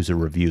get user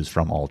reviews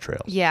from All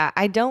Trails. Yeah,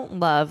 I don't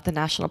love the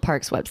National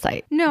Parks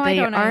website. No, I they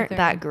don't aren't either.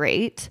 that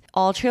great.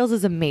 All Trails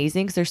is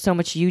amazing because there's so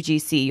much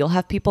UGC. You'll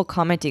have people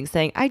commenting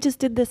saying, I just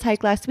did this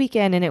hike last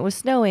weekend and it was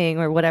snowing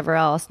or whatever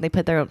else. And they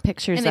put their own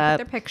pictures And they up.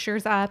 put their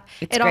pictures up.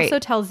 It's it great. also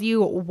tells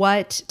you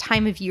what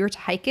time of year to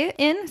hike it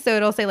in. So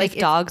it'll say like, If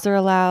dogs are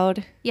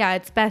allowed. yeah,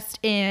 it's best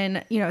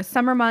in, you know,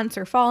 summer months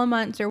or fall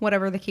months or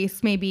whatever the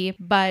case may be.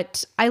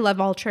 But I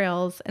love All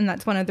Trails, and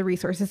that's one of the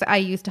resources that I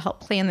use to help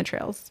plan the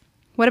trails.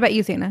 What about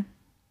you, Zeina?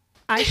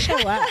 I show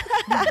up.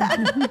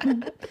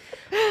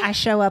 I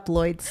show up,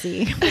 Lloyd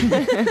C.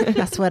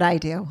 That's what I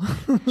do.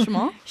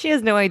 Jamal? She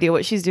has no idea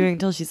what she's doing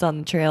until she's on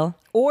the trail.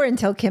 Or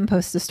until Kim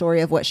posts a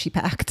story of what she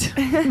packed.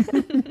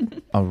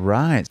 All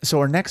right. So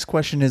our next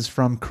question is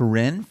from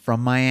Corinne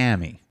from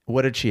Miami.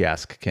 What did she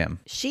ask, Kim?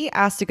 She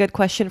asked a good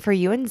question for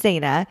you and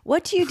Zeina.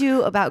 What do you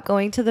do about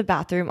going to the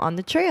bathroom on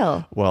the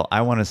trail? Well,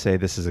 I want to say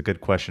this is a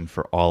good question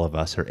for all of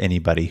us or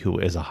anybody who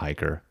is a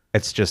hiker.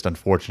 It's just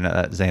unfortunate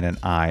that Zeina and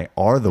I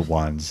are the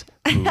ones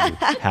who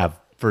have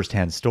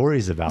firsthand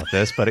stories about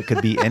this, but it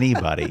could be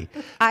anybody.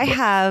 I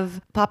have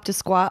popped a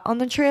squat on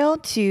the trail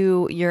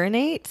to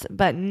urinate,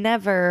 but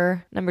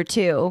never number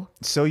 2.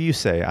 So you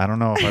say. I don't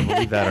know if I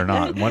believe that or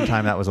not. One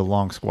time that was a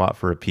long squat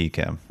for a pee,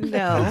 Kim.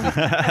 No.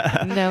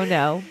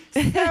 No.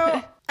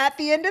 So At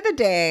the end of the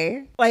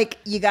day, like,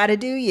 you got to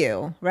do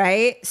you,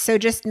 right? So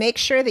just make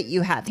sure that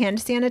you have hand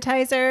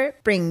sanitizer,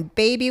 bring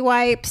baby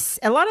wipes.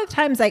 A lot of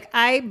times, like,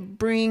 I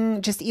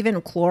bring just even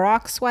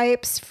Clorox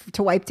wipes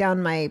to wipe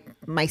down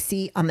my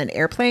seat on an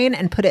airplane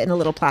and put it in a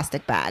little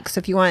plastic bag. So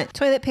if you want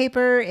toilet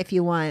paper, if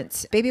you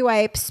want baby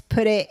wipes,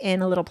 put it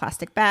in a little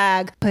plastic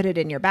bag, put it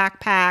in your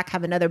backpack,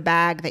 have another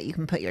bag that you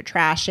can put your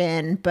trash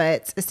in.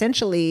 But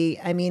essentially,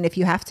 I mean, if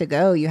you have to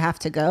go, you have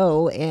to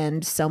go,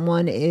 and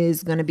someone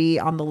is going to be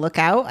on the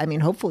lookout. I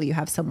mean, hopefully you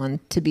have someone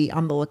to be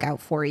on the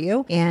lookout for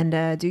you,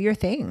 and do your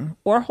thing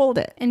or hold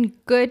it. And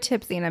good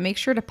tip, Zeina, make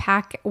sure to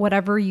pack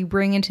whatever you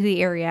bring into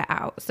the area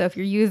out. So if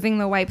you're using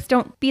the wipes,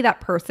 don't be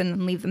that person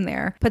and leave them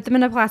there. Put them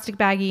in a plastic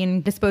baggie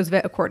and dispose of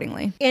it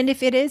accordingly. And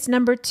if it is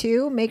number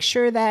 2, make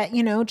sure that,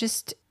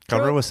 just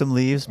Cover it with some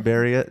leaves,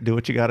 bury it, do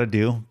what you got to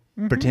do.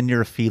 Pretend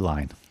you're a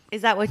feline.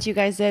 Is that what you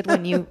guys did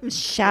when you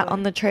shat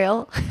on the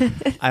trail?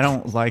 I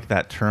don't like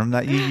that term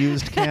that you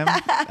used, Kim.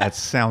 That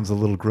sounds a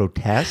little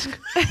grotesque.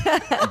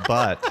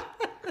 But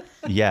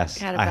yes,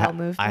 Had a bowel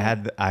movement. I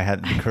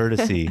had the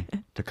courtesy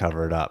to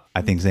cover it up.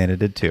 I think Zeina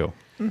did too.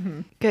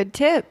 Mm-hmm. Good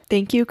tip.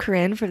 Thank you,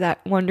 Corinne, for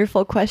that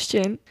wonderful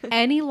question.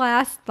 Any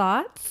last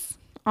thoughts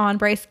on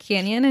Bryce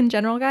Canyon in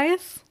general,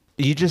 guys?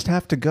 You just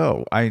have to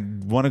go. I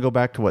want to go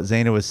back to what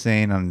Zeina was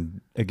saying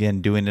on,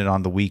 again, doing it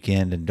on the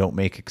weekend and don't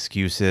make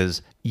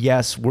excuses.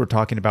 Yes, we're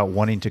talking about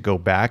wanting to go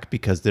back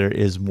because there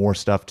is more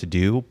stuff to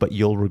do, but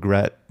you'll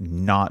regret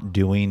not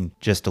doing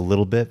just a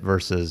little bit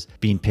versus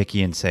being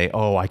picky and say,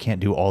 oh, I can't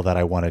do all that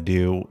I want to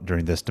do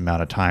during this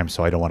amount of time,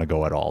 so I don't want to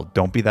go at all.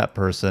 Don't be that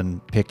person.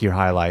 Pick your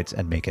highlights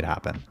and make it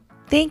happen.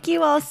 Thank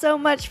you all so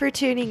much for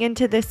tuning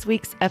into this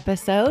week's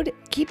episode.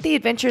 Keep the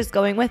adventures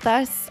going with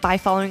us by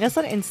following us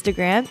on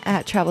Instagram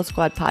at Travel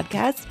Squad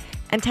Podcast,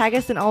 and tag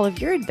us in all of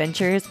your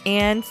adventures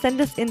and send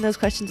us in those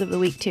questions of the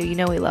week too. You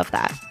know we love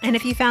that. And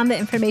if you found the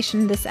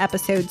information in this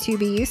episode to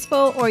be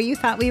useful, or you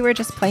thought we were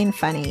just plain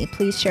funny,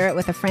 please share it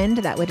with a friend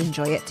that would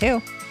enjoy it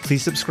too.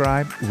 Please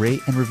subscribe,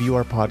 rate, and review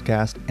our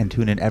podcast, and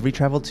tune in every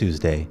Travel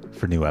Tuesday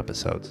for new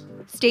episodes.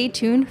 Stay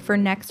tuned for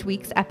next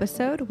week's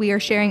episode. We are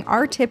sharing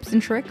our tips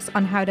and tricks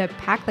on how to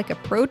pack like a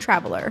pro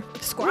traveler.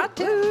 Squat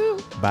too.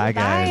 Bye,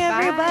 guys.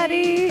 Bye,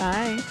 everybody.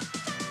 Bye.